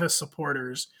president of his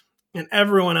supporters and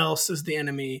everyone else is the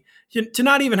enemy. To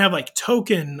not even have like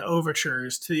token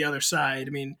overtures to the other side.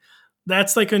 I mean,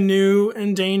 that's like a new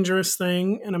and dangerous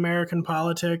thing in American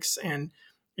politics, and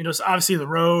so obviously the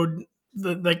road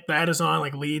that is on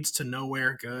like leads to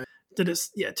nowhere good.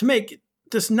 To make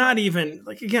this not even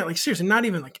like, again, like seriously, not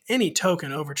even like any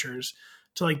token overtures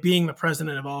to like being the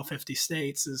president of all 50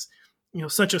 states is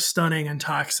such a stunning and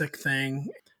toxic thing.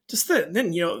 Just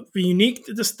the unique,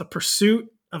 just the pursuit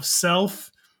of self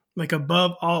like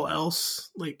above all else,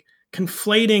 like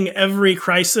conflating every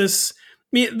crisis.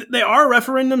 I mean, they are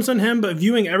referendums on him, but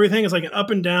viewing everything as like an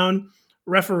up and down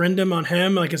referendum on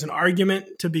him, like as an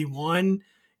argument to be won,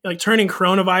 like turning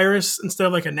coronavirus instead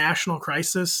of like a national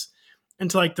crisis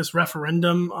into like this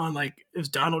referendum on like, is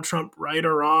Donald Trump right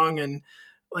or wrong? And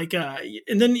like,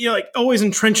 and then, like always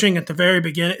entrenching at the very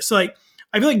beginning. So like,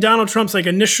 I feel like Donald Trump's like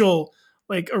initial,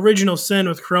 like original sin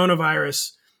with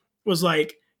coronavirus was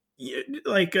like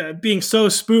being so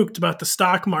spooked about the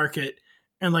stock market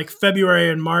and like February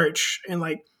and March, and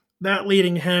like that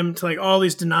leading him to like all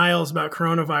these denials about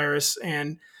coronavirus.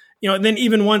 And, and then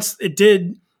even once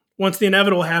the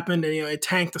inevitable happened and, it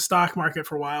tanked the stock market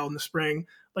for a while in the spring,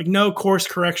 like no course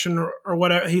correction or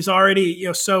whatever. He's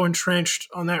already, so entrenched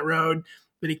on that road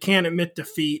that he can't admit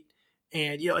defeat.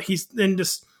 And, he's then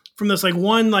just from this like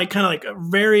one, like kind of like a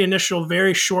very initial,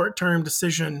 very short-term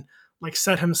decision, like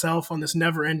set himself on this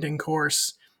never-ending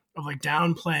course of like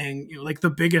downplaying, like the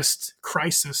biggest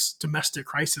domestic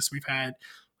crisis we've had,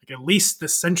 like at least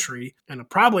this century and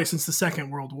probably since the Second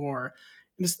World War.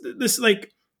 And this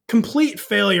like complete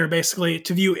failure, basically,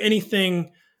 to view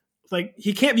anything, like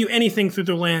he can't view anything through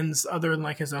the lens other than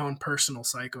like his own personal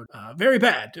psycho. Very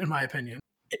bad, in my opinion.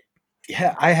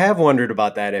 Yeah, I have wondered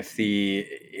about that. If he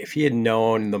had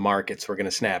known the markets were going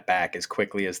to snap back as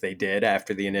quickly as they did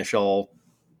after the initial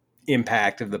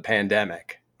impact of the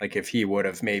pandemic, Like if he would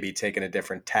have maybe taken a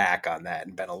different tack on that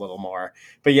and been a little more,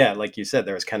 but yeah, like you said,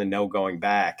 there was kind of no going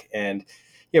back. And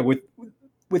yeah,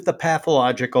 with the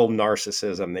pathological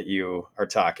narcissism that you are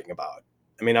talking about,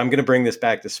 I mean, I'm going to bring this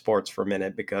back to sports for a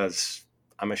minute because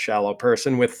I'm a shallow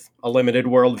person with a limited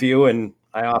worldview and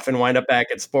I often wind up back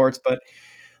at sports. But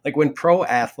like when pro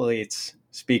athletes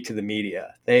speak to the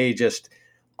media, they just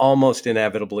almost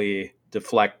inevitably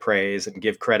deflect praise and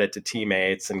give credit to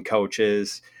teammates and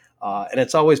coaches. And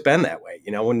it's always been that way.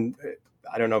 You know, when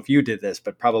I don't know if you did this,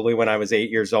 but probably when I was 8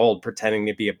 years old, pretending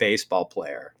to be a baseball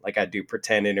player, like I'd do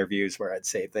pretend interviews where I'd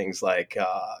say things like,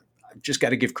 I've just got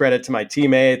to give credit to my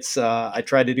teammates. I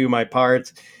tried to do my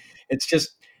part. It's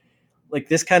just like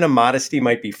this kind of modesty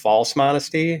might be false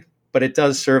modesty, but it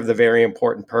does serve the very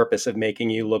important purpose of making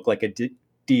you look like a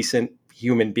decent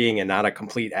human being and not a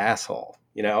complete asshole,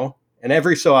 you know? And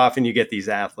every so often you get these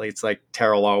athletes like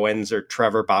Terrell Owens or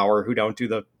Trevor Bauer who don't do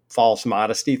the false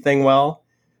modesty thing well.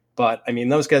 But I mean,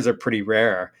 those guys are pretty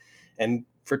rare. And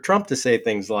for Trump to say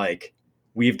things like,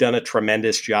 we've done a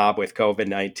tremendous job with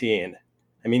COVID-19.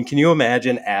 I mean, can you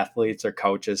imagine athletes or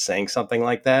coaches saying something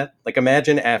like that? Like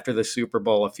imagine after the Super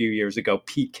Bowl a few years ago,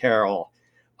 Pete Carroll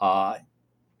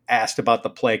asked about the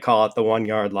play call at the 1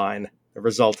 yard line that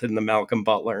resulted in the Malcolm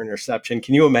Butler interception.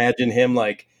 Can you imagine him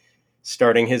like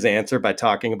starting his answer by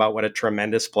talking about what a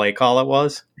tremendous play call it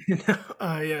was? Yeah,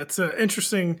 it's an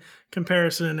interesting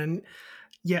comparison. And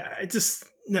yeah, it just,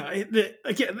 no,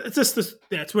 again, it's just this,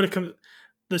 that's what it comes.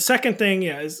 The second thing,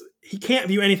 yeah, is he can't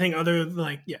view anything other than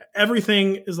like, yeah,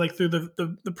 everything is like through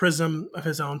the prism of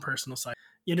his own personal side.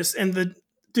 You just, and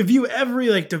to view every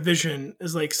like division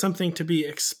as like something to be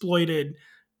exploited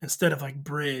instead of like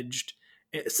bridged.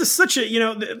 It's just such a, you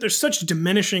know, there's such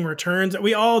diminishing returns that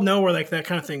we all know where like that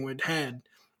kind of thing would head,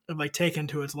 of like taken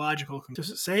to its logical. To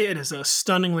say it is a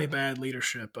stunningly bad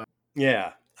leadership.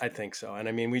 Yeah, I think so. And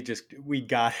I mean, we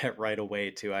got it right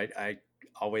away too. I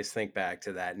always think back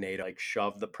to that NATO like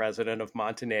shoved the president of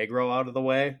Montenegro out of the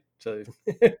way to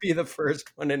be the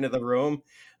first one into the room.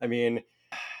 I mean,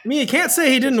 you can't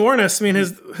say he didn't warn us. I mean,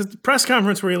 his press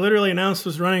conference where he literally announced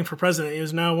was running for president, he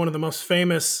is now one of the most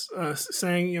famous,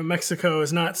 saying, you know, Mexico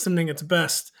is not sending its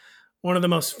best. One of the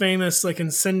most famous, like,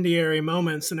 incendiary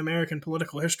moments in American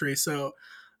political history. So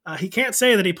he can't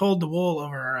say that he pulled the wool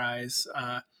over our eyes.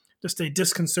 Just a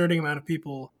disconcerting amount of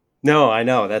people. No, I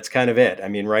know. That's kind of it. I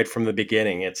mean, right from the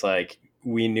beginning, it's like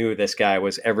we knew this guy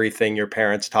was everything your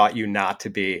parents taught you not to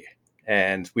be.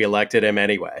 And we elected him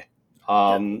anyway.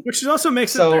 Which also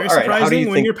makes it very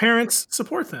surprising when your parents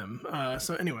support them.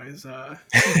 So anyways.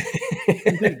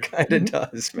 It kind of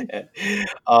does, man.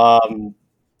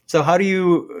 So how do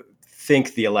you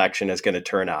think the election is going to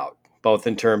turn out, both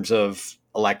in terms of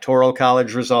electoral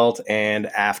college result and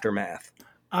aftermath?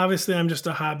 Obviously, I'm just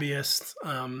a hobbyist.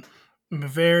 I'm a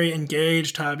very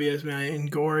engaged hobbyist. I mean, I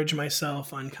engorge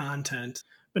myself on content.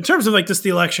 But in terms of like just the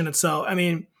election itself, I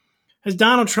mean, has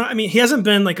Donald Trump, I mean, he hasn't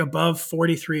been like above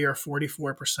 43 or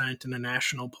 44% in a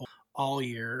national poll all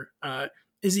year.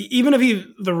 Is he, even if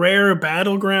the rare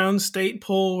battleground state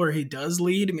poll where he does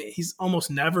lead, I mean, he's almost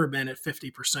never been at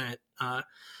 50%.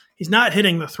 He's not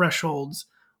hitting the thresholds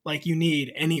like you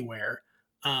need anywhere.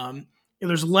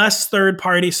 There's less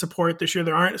third-party support this year.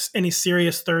 There aren't any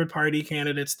serious third-party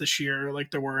candidates this year like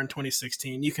there were in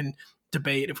 2016. You can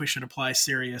debate if we should apply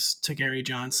serious to Gary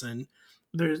Johnson.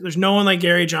 There's no one like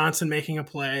Gary Johnson making a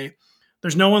play.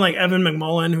 There's no one like Evan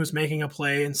McMullin who's making a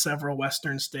play in several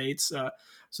Western states. So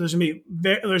there's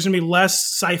gonna be less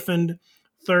siphoned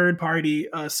third-party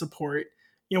support.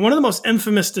 You know, one of the most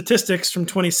infamous statistics from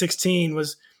 2016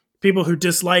 was people who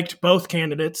disliked both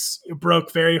candidates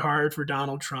broke very hard for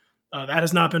Donald Trump. That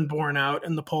has not been borne out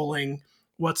in the polling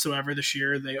whatsoever this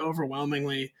year. They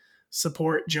overwhelmingly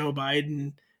support Joe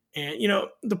Biden. And, you know,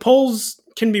 the polls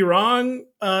can be wrong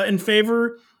in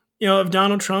favor, you know, of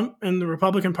Donald Trump and the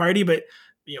Republican Party, but,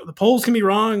 you know, the polls can be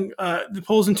wrong. The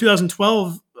polls in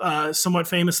 2012 somewhat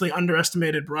famously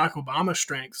underestimated Barack Obama's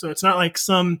strength. So it's not like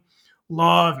some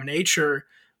law of nature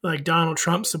like Donald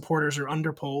Trump supporters are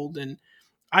underpolled. And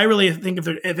I really think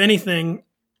if anything,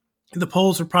 the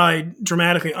polls are probably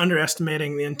dramatically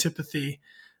underestimating the antipathy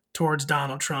towards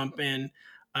Donald Trump. And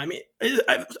I mean,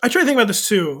 I try to think about this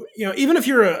too. You know, even if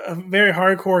you're a very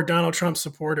hardcore Donald Trump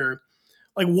supporter,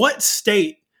 like what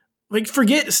state, like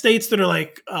forget states that are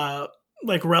like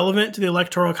relevant to the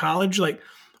Electoral College. Like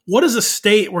what is a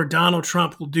state where Donald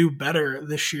Trump will do better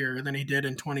this year than he did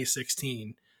in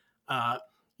 2016?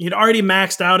 He'd already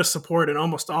maxed out his support in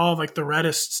almost all of like the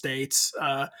reddest states.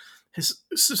 His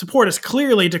support has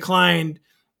clearly declined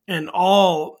in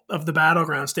all of the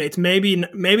battleground states. Maybe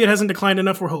it hasn't declined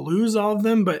enough where he'll lose all of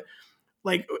them, but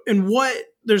like, and what,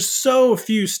 there's so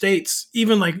few states,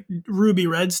 even like ruby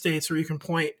red states, where you can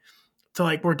point to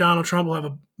like where Donald Trump will have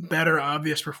a better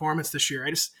obvious performance this year.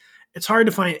 It's hard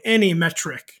to find any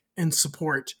metric in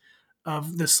support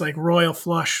of this like royal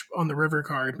flush on the river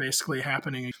card basically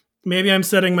happening. Maybe I'm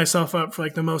setting myself up for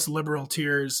like the most liberal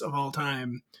tiers of all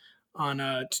time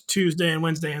on Tuesday and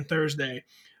Wednesday and Thursday.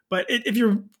 But if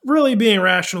you're really being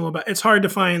rational about it, it's hard to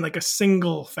find like a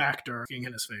single factor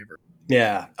in his favor.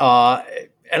 Yeah.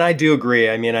 And I do agree.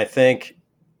 I mean, I think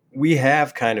we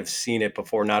have kind of seen it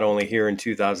before, not only here in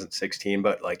 2016,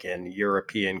 but like in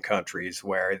European countries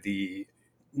where the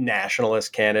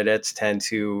nationalist candidates tend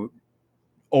to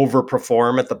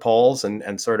overperform at the polls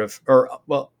and sort of,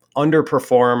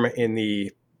 underperform in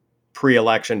the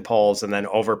pre-election polls and then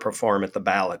overperform at the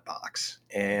ballot box.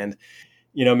 And,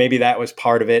 maybe that was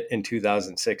part of it in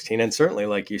 2016. And certainly,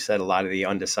 like you said, a lot of the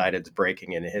undecideds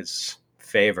breaking in his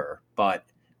favor. But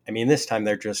I mean, this time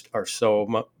there just are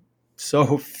so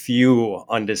few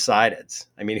undecideds.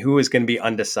 I mean, who is going to be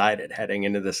undecided heading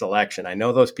into this election? I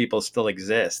know those people still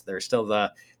exist. There's still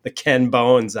the Ken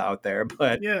Bones out there,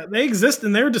 but yeah, they exist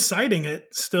and they're deciding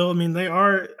it still. I mean, they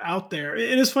are out there.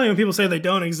 It is funny when people say they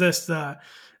don't exist.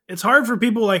 It's hard for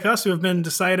people like us who have been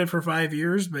decided for 5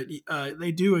 years, but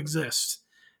they do exist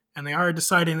and they are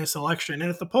deciding this election.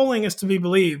 And if the polling is to be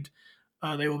believed,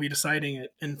 they will be deciding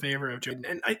it in favor of Joe.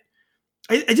 And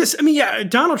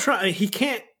Donald Trump, he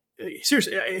can't,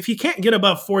 seriously, if he can't get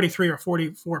above 43 or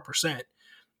 44%, I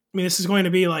mean, this is going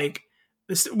to be like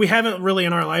this. We haven't really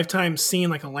in our lifetime seen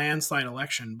like a landslide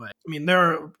election, but I mean, there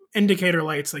are indicator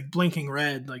lights like blinking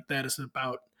red. Like that is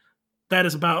about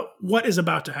what is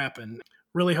about to happen.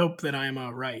 Really hope that I'm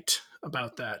right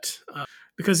about that.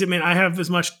 Because I mean, I have as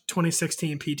much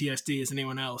 2016 PTSD as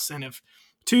anyone else. And if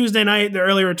Tuesday night, the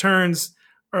early returns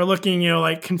are looking,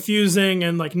 like confusing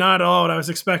and like not all what I was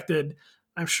expected,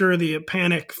 I'm sure the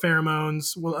panic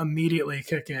pheromones will immediately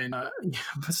kick in.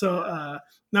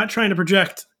 Not trying to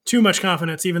project too much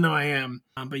confidence, even though I am.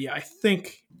 But yeah, I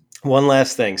think. One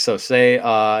last thing. So say,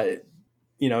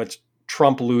 it's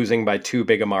Trump losing by too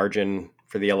big a margin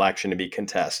for the election to be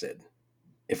contested.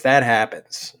 If that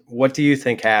happens, what do you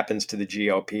think happens to the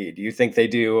GOP? Do you think they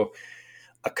do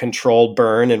a controlled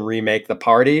burn and remake the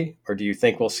party? Or do you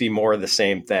think we'll see more of the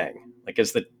same thing? Like,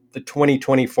 is the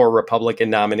 2024 Republican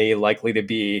nominee likely to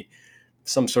be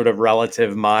some sort of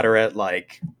relative moderate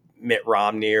like Mitt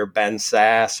Romney or Ben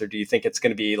Sass? Or do you think it's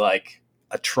going to be like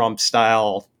a Trump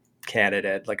style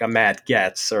candidate, like a Matt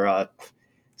Gaetz or a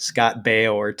Scott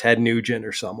Baio or Ted Nugent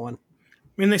or someone? I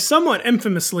mean, they somewhat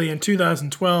infamously in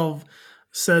 2012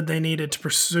 said they needed to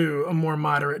pursue a more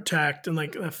moderate tact, and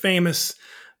like the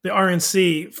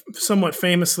RNC somewhat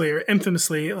famously or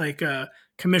infamously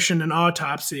commissioned an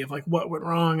autopsy of like what went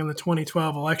wrong in the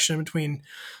 2012 election between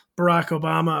Barack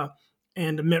Obama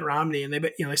and Mitt Romney, and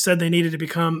they said they needed to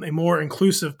become a more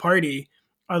inclusive party.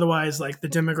 Otherwise, like the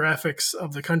demographics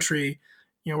of the country,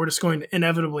 we're just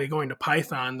inevitably going to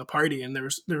Python the party, and there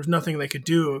was nothing they could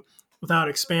do without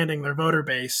expanding their voter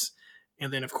base.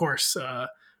 And then, of course,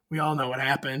 we all know what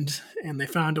happened, and they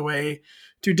found a way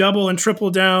to double and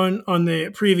triple down on the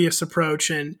previous approach.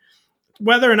 And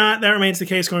whether or not that remains the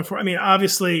case going forward, I mean,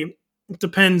 obviously it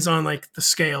depends on like the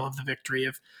scale of the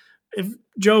victory. If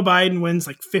Joe Biden wins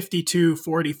like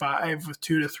 52-45 with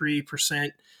 2 to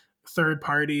 3% third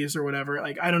parties or whatever,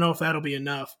 like I don't know if that'll be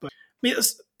enough. But I mean,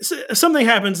 if something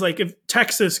happens, like if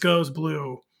Texas goes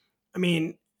blue, I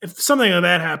mean, if something like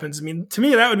that happens, I mean, to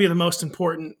me, that would be the most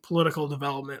important political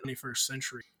development in the 21st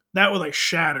century. That would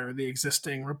shatter the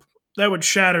existing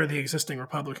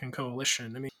Republican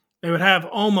coalition. I mean, they would have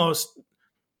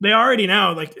they already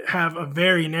now have a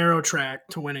very narrow track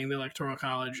to winning the Electoral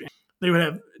College. They would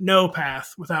have no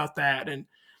path without that. And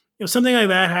something like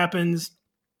that happens,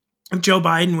 if Joe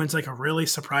Biden wins like a really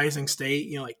surprising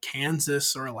state, like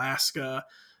Kansas or Alaska,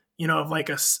 if like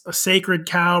a sacred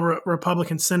cow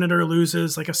Republican senator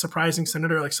loses like a surprising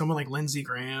senator, like someone like Lindsey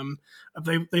Graham, if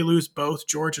they lose both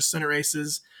Georgia Senate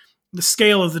races, if the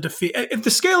scale of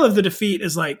the defeat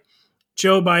is like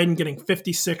Joe Biden getting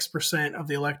 56% of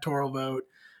the electoral vote,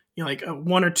 like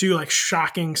one or two like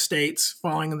shocking states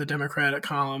falling in the Democratic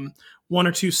column, one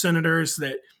or two senators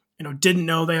that didn't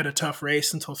know they had a tough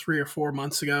race until 3 or 4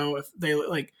 months ago. If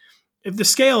the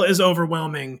scale is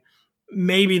overwhelming,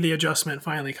 maybe the adjustment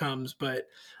finally comes. But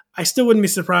I still wouldn't be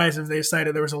surprised if they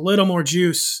decided there was a little more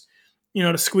juice,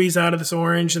 to squeeze out of this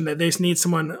orange, and that they just need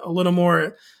someone a little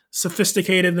more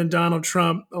sophisticated than Donald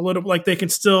Trump, a little like they can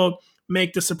still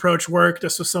make this approach work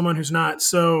just with someone who's not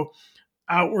so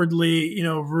outwardly,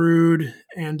 rude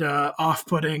and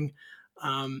off-putting.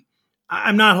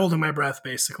 I'm not holding my breath,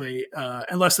 basically,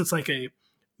 unless it's like a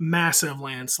massive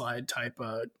landslide type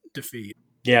defeat.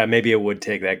 Yeah, maybe it would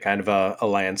take that kind of a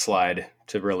landslide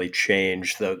to really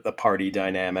change the party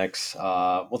dynamics.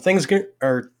 Well, things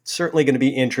are certainly going to be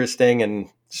interesting and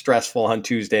stressful on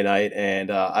Tuesday night.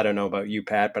 And I don't know about you,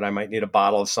 Pat, but I might need a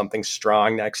bottle of something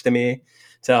strong next to me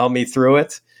to help me through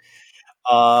it.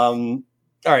 All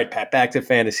right, Pat, back to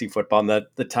fantasy football and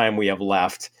the time we have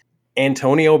left.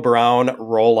 Antonio Brown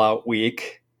rollout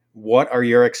week. What are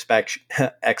your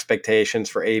expectations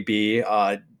for AB?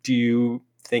 Do you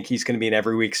think he's going to be an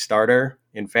every week starter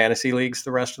in fantasy leagues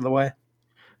the rest of the way?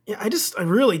 Yeah, I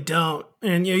really don't.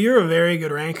 And you're a very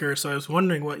good ranker, so I was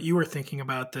wondering what you were thinking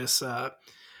about this.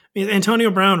 Is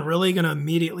Antonio Brown really going to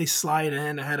immediately slide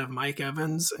in ahead of Mike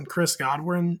Evans and Chris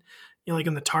Godwin? Like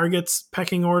in the targets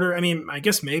pecking order. I mean, I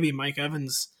guess maybe Mike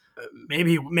Evans.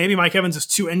 Maybe Mike Evans is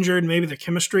too injured. Maybe the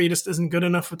chemistry just isn't good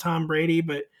enough with Tom Brady.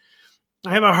 But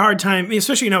I have a hard time,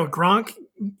 especially with Gronk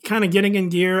kind of getting in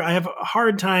gear. I have a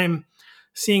hard time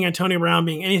seeing Antonio Brown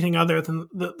being anything other than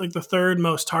the third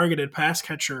most targeted pass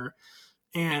catcher,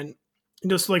 and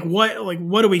just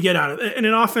what do we get out of it? In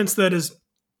an offense that has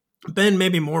been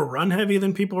maybe more run heavy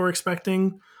than people were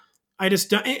expecting. I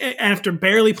just don't, after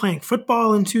barely playing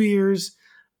football in 2 years,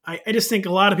 I just think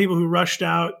a lot of people who rushed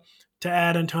out to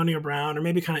add Antonio Brown or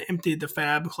maybe kind of emptied the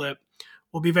fab clip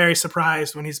will be very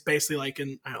surprised when he's basically like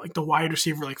in the wide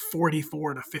receiver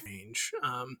 44 to 50 range.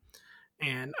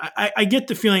 And I get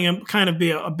the feeling I'm kind of be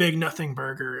a big nothing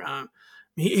burger.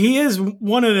 He is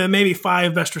one of the maybe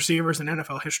 5 best receivers in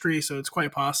NFL history, so it's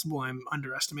quite possible I'm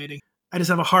underestimating. I just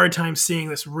have a hard time seeing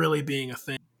this really being a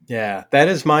thing. Yeah, that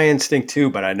is my instinct too,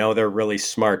 but I know they're really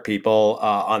smart people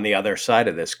on the other side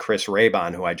of this. Chris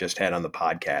Raybon, who I just had on the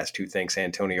podcast, who thinks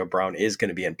Antonio Brown is going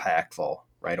to be impactful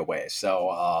right away.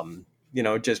 So,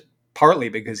 just partly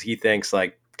because he thinks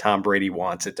like Tom Brady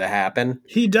wants it to happen.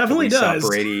 He definitely does.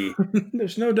 Brady.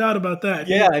 There's no doubt about that.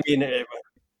 Yeah, I mean,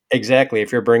 exactly.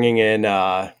 If you're bringing in,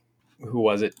 who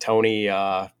was it, Tony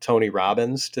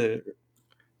Robbins to...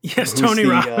 Yes, Tony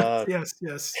Robbins.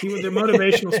 Yes. He was the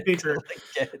motivational speaker.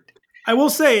 I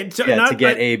will say, to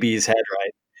get AB's head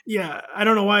right. Yeah, I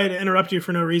don't know why to interrupt you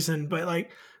for no reason, but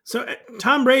so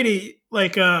Tom Brady,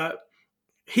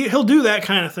 he'll do that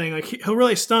kind of thing. He'll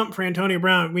really stump for Antonio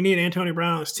Brown. We need Antonio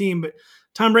Brown on this team, but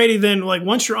Tom Brady then,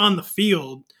 once you're on the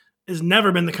field, has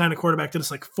never been the kind of quarterback to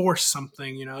just force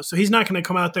something, So he's not going to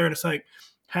come out there and just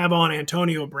have on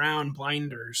Antonio Brown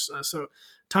blinders. So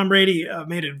Tom Brady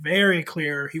made it very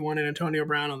clear he wanted Antonio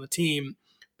Brown on the team,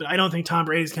 but I don't think Tom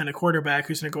Brady's kind of quarterback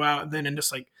who's going to go out and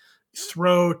just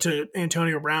throw to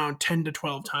Antonio Brown 10 to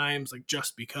 12 times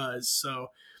just because.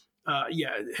 So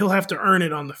he'll have to earn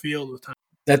it on the field with time.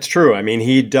 That's true. I mean,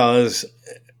 he does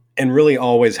and really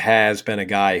always has been a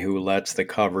guy who lets the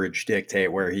coverage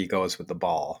dictate where he goes with the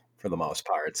ball for the most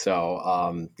part. So,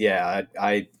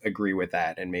 I agree with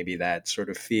that. And maybe that sort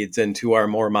of feeds into our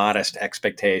more modest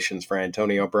expectations for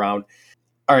Antonio Brown.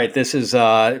 All right, this is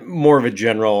more of a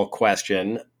general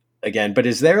question again, but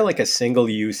is there a single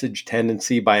usage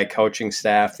tendency by a coaching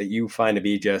staff that you find to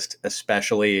be just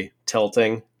especially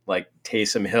tilting, like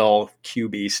Taysom Hill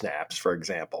QB snaps, for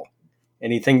example?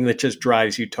 Anything that just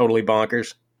drives you totally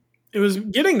bonkers? It was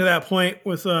getting to that point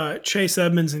with Chase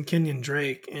Edmonds and Kenyon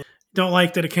Drake. And don't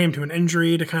like that it came to an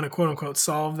injury to kind of quote unquote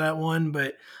solve that one,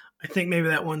 but I think maybe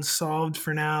that one's solved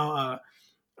for now.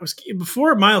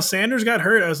 Before Miles Sanders got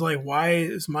hurt, I was like, why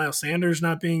is Miles Sanders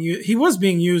not being used? He was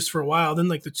being used for a while. Then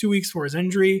the 2 weeks for his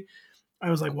injury, I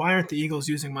was like, why aren't the Eagles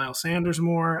using Miles Sanders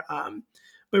more?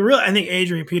 But really, I think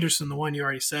Adrian Peterson, the one you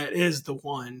already said, is the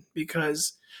one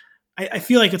because I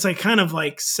feel like it's kind of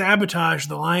sabotage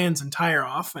the Lions' entire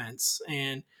offense.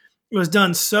 And it was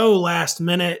done so last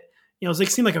minute. It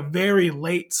seemed like a very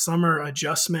late summer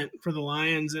adjustment for the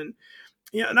Lions. And,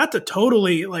 not to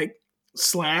totally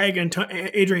slag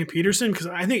Adrian Peterson, because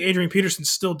I think Adrian Peterson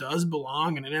still does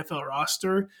belong in an NFL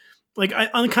roster.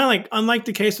 Unlike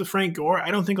the case with Frank Gore,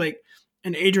 I don't think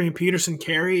an Adrian Peterson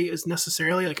carry is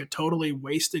necessarily a totally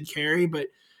wasted carry. But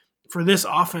for this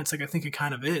offense, I think it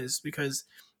kind of is because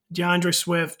DeAndre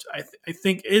Swift, I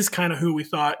think, is kind of who we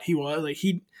thought he was.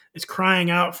 He is crying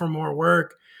out for more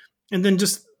work. And then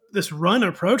just this run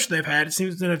approach they've had, it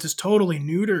seems that it just totally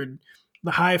neutered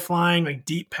the high-flying,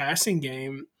 deep passing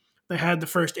game they had the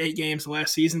first 8 games of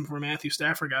last season before Matthew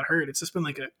Stafford got hurt. It's just been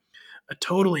a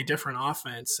totally different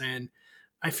offense. And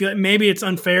I feel like maybe it's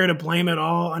unfair to blame it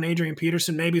all on Adrian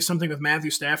Peterson. Maybe something with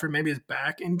Matthew Stafford, maybe his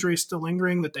back injury is still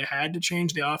lingering, that they had to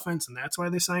change the offense, and that's why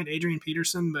they signed Adrian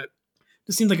Peterson. But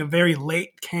it seems like a very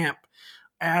late camp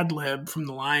ad lib from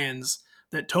the Lions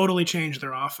that totally changed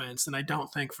their offense, and I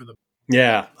don't think for the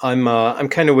Yeah, I'm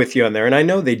kind of with you on there, and I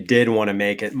know they did want to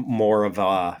make it more of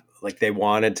like they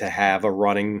wanted to have a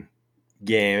running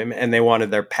game, and they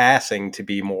wanted their passing to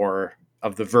be more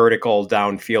of the vertical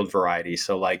downfield variety.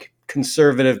 So like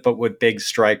conservative, but with big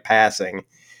strike passing.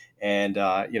 And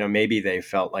maybe they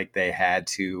felt like they had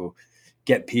to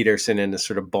get Peterson in to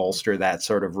sort of bolster that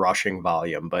sort of rushing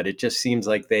volume. But it just seems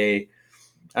like they,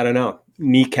 I don't know,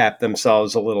 kneecap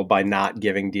themselves a little by not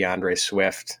giving DeAndre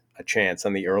Swift a chance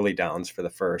on the early downs for the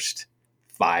first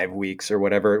 5 weeks or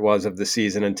whatever it was of the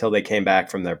season until they came back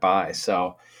from their bye.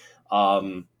 So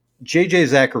JJ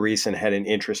Zachariason had an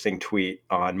interesting tweet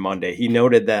on Monday. He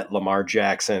noted that Lamar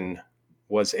Jackson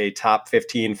was a top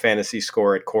 15 fantasy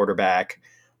scorer at quarterback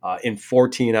in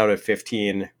 14 out of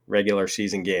 15 regular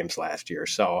season games last year.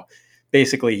 So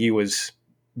basically, he was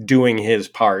doing his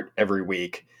part every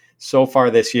week. So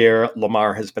far this year,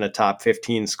 Lamar has been a top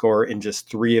 15 scorer in just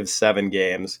 3 of 7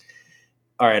 games.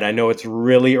 All right, I know it's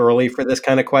really early for this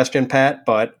kind of question, Pat,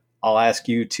 but I'll ask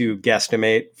you to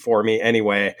guesstimate for me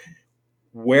anyway.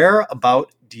 Where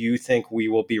about do you think we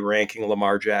will be ranking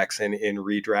Lamar Jackson in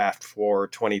redraft for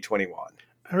 2021?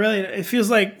 It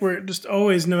feels like we're just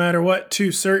always, no matter what,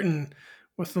 too certain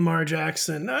with Lamar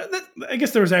Jackson. I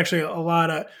guess there was actually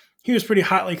he was pretty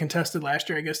hotly contested last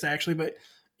year, I guess, actually. But,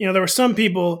 there were some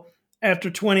people after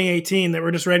 2018 that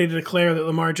were just ready to declare that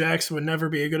Lamar Jackson would never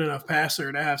be a good enough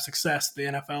passer to have success at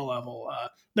the NFL level.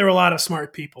 There were a lot of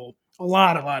smart people, a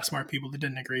lot of smart people that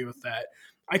didn't agree with that.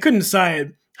 I couldn't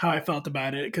decide how I felt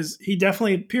about it because he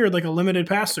definitely appeared like a limited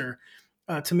passer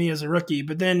to me as a rookie.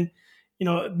 But then,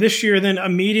 this year, then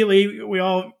immediately we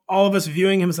all of us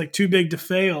viewing him as like too big to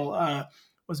fail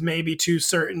was maybe too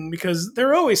certain, because there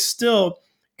are always still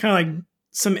kind of like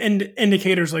some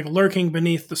indicators like lurking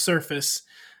beneath the surface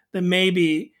that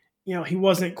maybe, he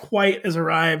wasn't quite as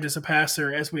arrived as a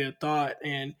passer as we had thought.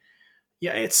 And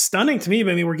yeah, it's stunning to me,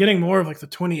 but we're getting more of like the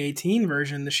 2018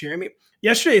 version this year.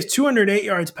 Yesterday's 208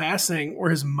 yards passing were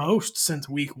his most since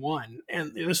week 1.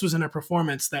 And this was in a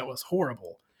performance that was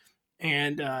horrible.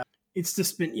 And it's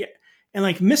just been, and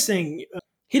like missing,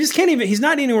 he just can't even, he's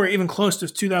not anywhere even close to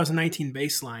his 2019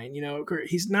 baseline.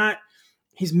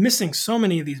 He's missing so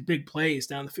many of these big plays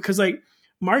down the, because like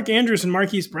Mark Andrews and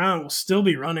Marquise Brown will still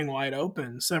be running wide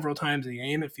open several times a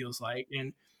game, it feels like.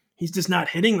 And he's just not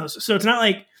hitting those. So it's not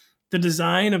like the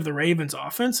design of the Ravens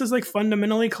offense is like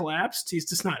fundamentally collapsed. He's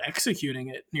just not executing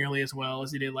it nearly as well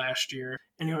as he did last year.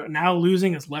 And now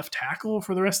losing his left tackle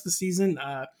for the rest of the season,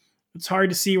 it's hard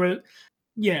to see where.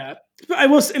 Yeah,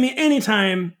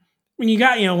 anytime when you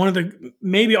got one of the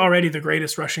maybe already the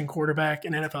greatest rushing quarterback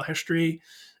in NFL history,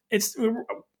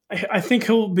 I think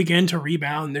he'll begin to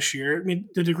rebound this year.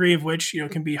 The degree of which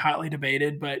can be hotly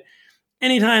debated, but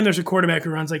anytime there's a quarterback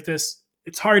who runs like this,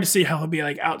 it's hard to see how he'll be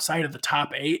like outside of the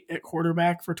top 8 at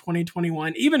quarterback for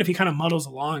 2021. Even if he kind of muddles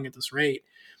along at this rate,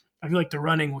 I feel like the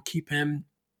running will keep him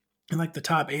in like the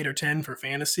top 8 or 10 for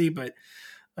fantasy. But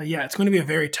it's going to be a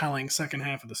very telling second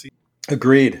half of the season.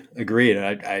 Agreed.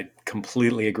 I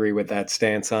completely agree with that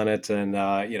stance on it. And,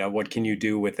 what can you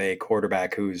do with a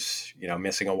quarterback who's,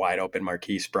 missing a wide open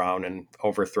Marquise Brown and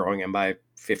overthrowing him by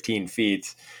 15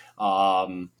 feet?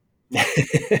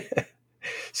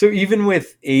 So even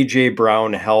with A.J.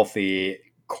 Brown healthy,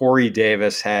 Corey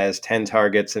Davis has 10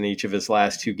 targets in each of his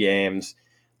last 2 games,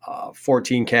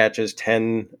 14 catches,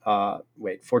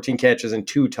 14 catches and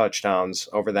 2 touchdowns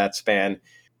over that span.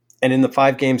 And in the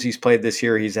 5 games he's played this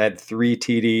year, he's had 3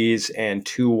 TDs and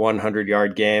 2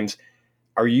 100-yard games.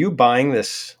 Are you buying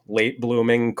this late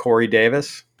blooming Corey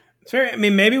Davis?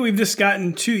 Maybe we've just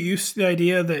gotten too used to the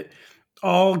idea that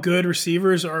all good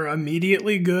receivers are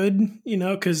immediately good,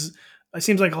 because it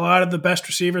seems like a lot of the best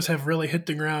receivers have really hit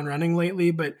the ground running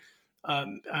lately. But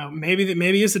maybe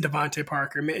it's a Devontae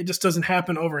Parker. It just doesn't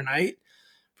happen overnight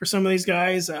for some of these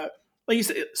guys. Like you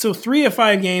said, so 3 of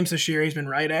 5 games this year, he's been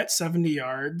right at 70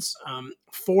 yards.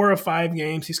 4 of 5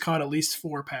 games, he's caught at least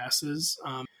 4 passes.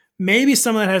 Maybe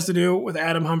some of that has to do with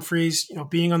Adam Humphries,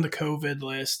 being on the COVID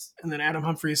list, and then Adam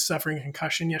Humphries suffering a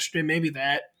concussion yesterday. Maybe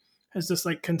that has just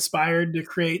like conspired to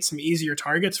create some easier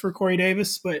targets for Corey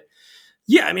Davis. But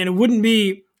yeah, it wouldn't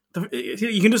be.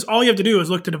 You can just, all you have to do is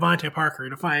look to Devontae Parker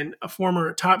to find a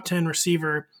former top 10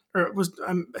 receiver, or it was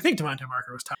I think Devontae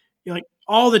Parker was top. Like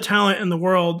all the talent in the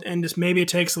world, and just maybe it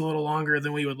takes a little longer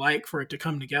than we would like for it to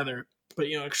come together. But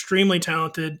extremely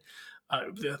talented,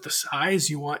 the size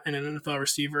you want in an NFL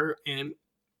receiver, and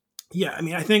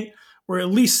I think we're at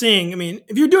least seeing.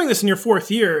 If you're doing this in your 4th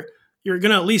year, you're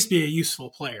going to at least be a useful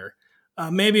player.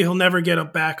 Maybe he'll never get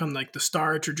up back on like the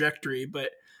star trajectory, but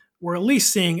we're at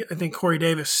least seeing, I think, Corey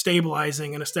Davis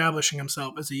stabilizing and establishing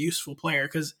himself as a useful player.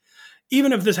 Because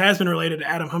even if this has been related to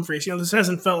Adam Humphries, this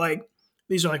hasn't felt like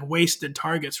these are like wasted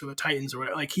targets for the Titans or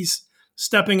whatever. Like he's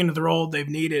stepping into the role they've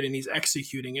needed and he's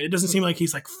executing it. It doesn't seem like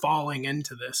he's like falling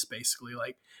into this basically.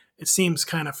 Like it seems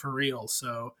kind of for real.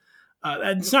 So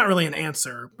it's not really an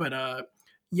answer, but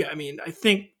yeah, I mean, I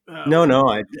think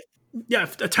No,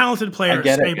 a talented player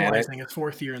stabilizing his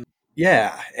fourth year.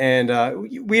 Yeah, and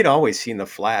we had always seen the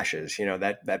flashes.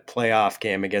 That playoff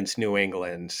game against New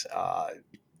England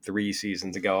 3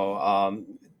 seasons ago.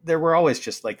 There were always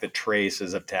just like the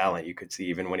traces of talent you could see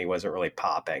even when he wasn't really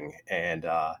popping. And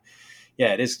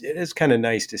it is kind of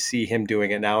nice to see him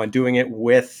doing it now and doing it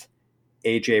with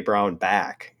AJ Brown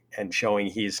back and showing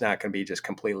he's not going to be just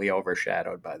completely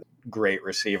overshadowed by the great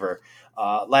receiver.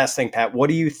 Last thing, Pat, what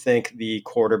do you think the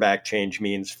quarterback change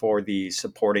means for the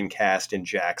supporting cast in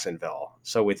Jacksonville?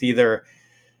 So with either,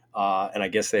 and I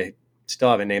guess they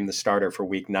still haven't named the starter for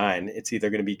week 9, it's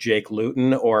either going to be Jake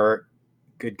Luton or,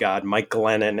 good God, Mike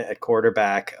Glennon at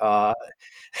quarterback.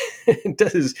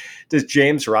 Does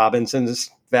James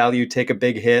Robinson's value take a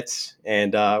big hit?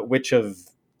 And which of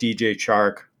DJ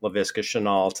Chark, Laviska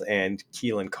Shenault, and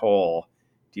Keelan Cole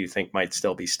do you think might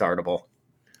still be startable?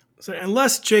 So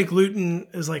unless Jake Luton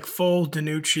is like full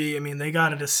DiNucci, I mean, they got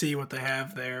to see what they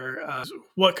have there.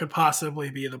 What could possibly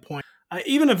be the point?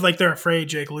 Even if like they're afraid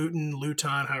Jake Luton,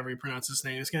 however you pronounce his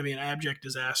name, it's going to be an abject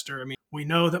disaster. I mean, we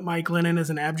know that Mike Glennon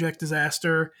is an abject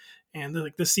disaster, and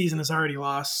like this season is already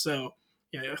lost. So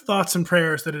yeah, thoughts and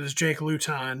prayers that it is Jake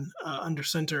Luton under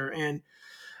center. And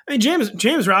I mean,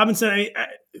 James Robinson,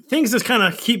 things just kind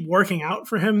of keep working out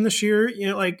for him this year.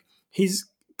 Like he's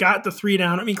got the 3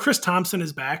 down. I mean, Chris Thompson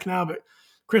is back now, but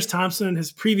Chris Thompson,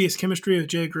 his previous chemistry with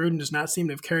Jay Gruden does not seem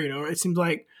to have carried over. It seems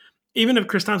like even if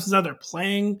Chris Thompson's out there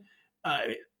playing,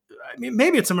 I mean,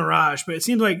 maybe it's a mirage, but it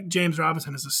seems like James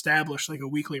Robinson has established like a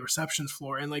weekly receptions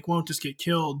floor and like won't just get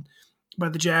killed by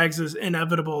the Jags'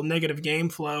 inevitable negative game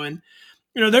flow. And,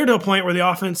 they're to a point where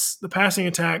the passing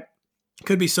attack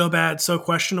could be so bad, so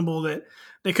questionable that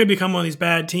they could become one of these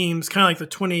bad teams, kind of like the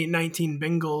 2019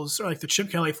 Bengals or like the Chip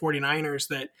Kelly 49ers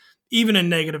that even in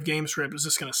negative game script is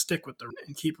just going to stick with them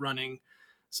and keep running.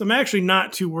 So I'm actually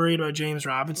not too worried about James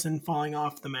Robinson falling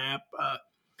off the map.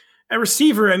 At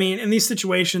receiver, I mean, in these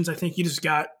situations, I think you just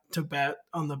got to bet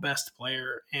on the best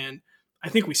player. And I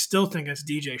think we still think it's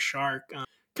DJ Chark.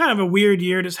 Kind of a weird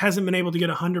year, just hasn't been able to get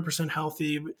 100%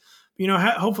 healthy. But,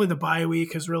 hopefully the bye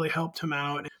week has really helped him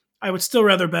out. I would still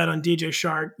rather bet on DJ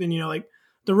Chark than, like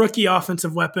the rookie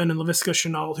offensive weapon and Laviska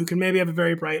Shenault, who can maybe have a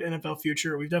very bright NFL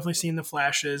future. We've definitely seen the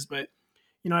flashes, but,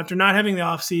 after not having the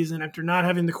offseason, after not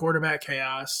having the quarterback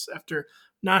chaos, after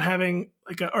having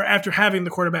the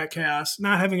quarterback chaos,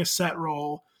 not having a set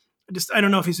role, I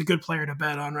don't know if he's a good player to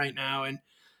bet on right now. And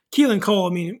Keelan Cole,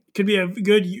 I mean, could be a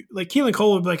good, like Keelan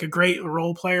Cole would be like a great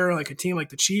role player, like a team like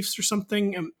the Chiefs or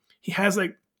something. And he has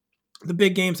like the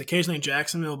big games occasionally in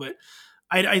Jacksonville, but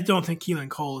I don't think Keelan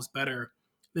Cole is better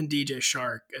than DJ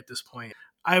Chark at this point.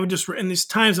 I would just, in these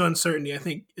times of uncertainty, I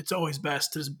think it's always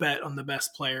best to just bet on the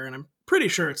best player, and I'm pretty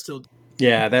sure it's still.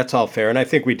 Yeah, that's all fair, and I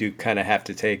think we do kind of have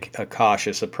to take a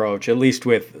cautious approach, at least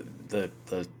with the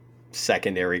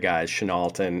secondary guys,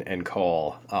 Shenault and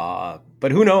Cole.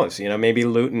 But who knows? Maybe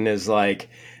Luton is like,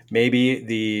 maybe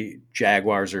the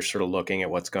Jaguars are sort of looking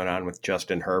at what's going on with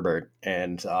Justin Herbert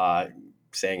and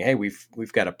saying, hey,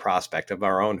 we've got a prospect of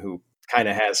our own who kind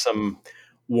of has some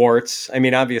warts. I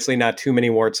mean, obviously not too many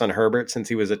warts on Herbert since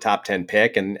he was a top 10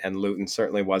 pick, and Luton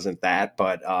certainly wasn't that,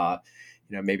 but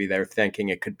maybe they're thinking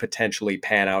it could potentially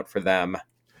pan out for them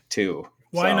too.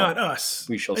 Why not us?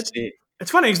 We shall see.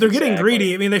 It's funny because they're getting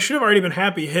greedy. I mean, they should have already been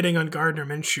happy hitting on Gardner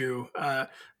Minshew.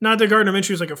 Not that Gardner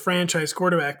Minshew is like a franchise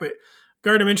quarterback, but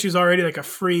Gardner Minshew is already like a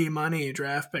free money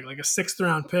draft pick, like a 6th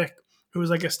round pick, who was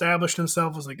like established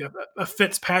himself as like a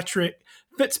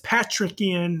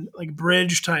Fitzpatrickian like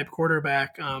bridge type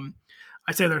quarterback. I'd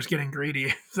say they're just getting greedy.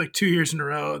 It's like 2 years in a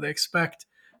row. They expect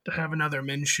to have another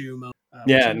Minshew moment.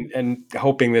 And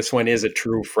hoping this one is a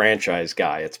true franchise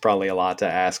guy. It's probably a lot to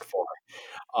ask for.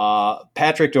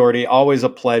 Patrick Doherty, always a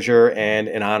pleasure and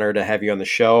an honor to have you on the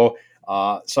show.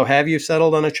 So have you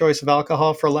settled on a choice of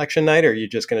alcohol for election night, or are you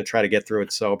just going to try to get through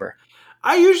it sober?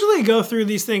 I usually go through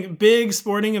these things, big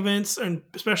sporting events, and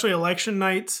especially election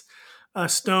nights,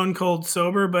 stone cold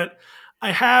sober. But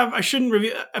I have a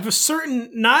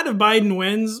certain, not if Biden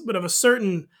wins, but of a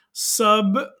certain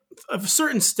of a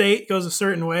certain state goes a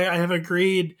certain way, I have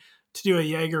agreed to do a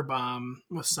Jaeger bomb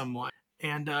with someone.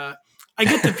 And I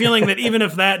get the feeling that even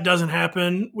if that doesn't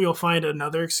happen, we'll find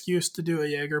another excuse to do a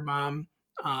Jaeger bomb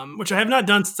which I have not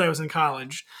done since I was in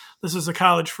college. This is a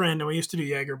college friend, and we used to do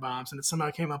Jaeger bombs, and it somehow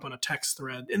came up on a text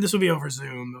thread. And this would be over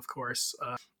Zoom, of course.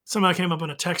 Somehow came up on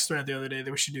a text thread the other day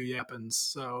that we should do Yappins.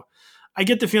 So I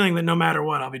get the feeling that no matter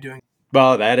what, I'll be doing.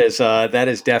 Well, that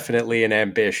is definitely an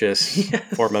ambitious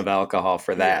form of alcohol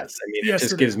for that. Yes. I mean, it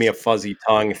just gives me a fuzzy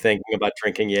tongue thinking about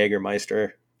drinking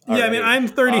Jägermeister. Yeah, I mean, I'm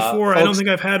 34. I don't think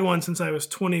I've had one since I was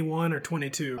 21 or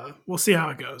 22. We'll see how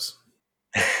it goes.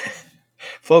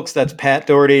 Folks, that's Pat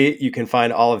Doherty. You can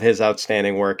find all of his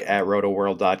outstanding work at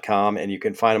rotoworld.com, and you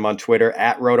can find him on Twitter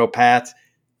at RotoPat.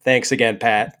 Thanks again,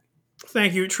 Pat.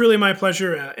 Thank you. Truly my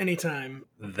pleasure. Anytime.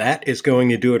 That is going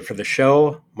to do it for the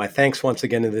show. My thanks once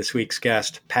again to this week's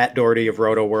guest, Pat Doherty of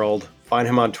RotoWorld. Find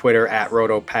him on Twitter at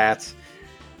RotoPat.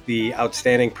 The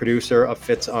outstanding producer of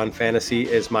Fits on Fantasy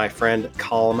is my friend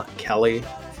Colm Kelly.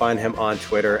 Find him on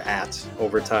Twitter at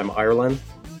Overtime Ireland.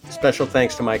 Special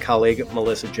thanks to my colleague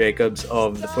Melissa Jacobs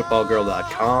of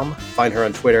thefootballgirl.com. Find her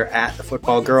on Twitter at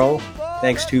thefootballgirl.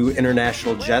 Thanks to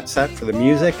International Jet Set for the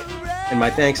music. And my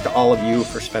thanks to all of you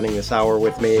for spending this hour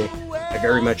with me. I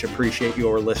very much appreciate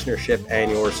your listenership and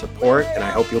your support, and I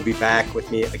hope you'll be back with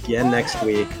me again next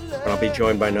week when I'll be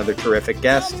joined by another terrific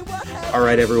guest. All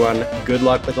right, everyone, good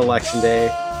luck with Election Day,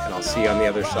 and I'll see you on the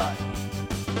other side.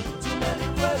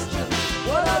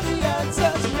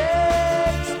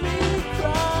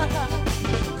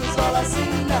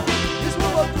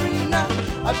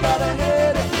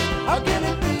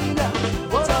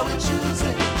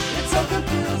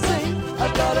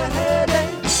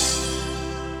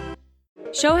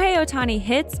 Shohei Ohtani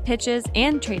hits, pitches,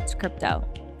 and trades crypto.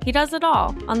 He does it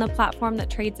all on the platform that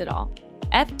trades it all.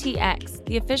 FTX,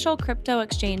 the official crypto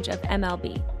exchange of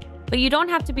MLB. But you don't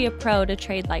have to be a pro to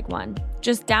trade like one.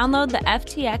 Just download the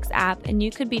FTX app and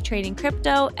you could be trading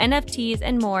crypto, NFTs,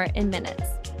 and more in minutes.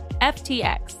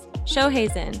 FTX.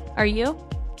 Shohei's in. Are you?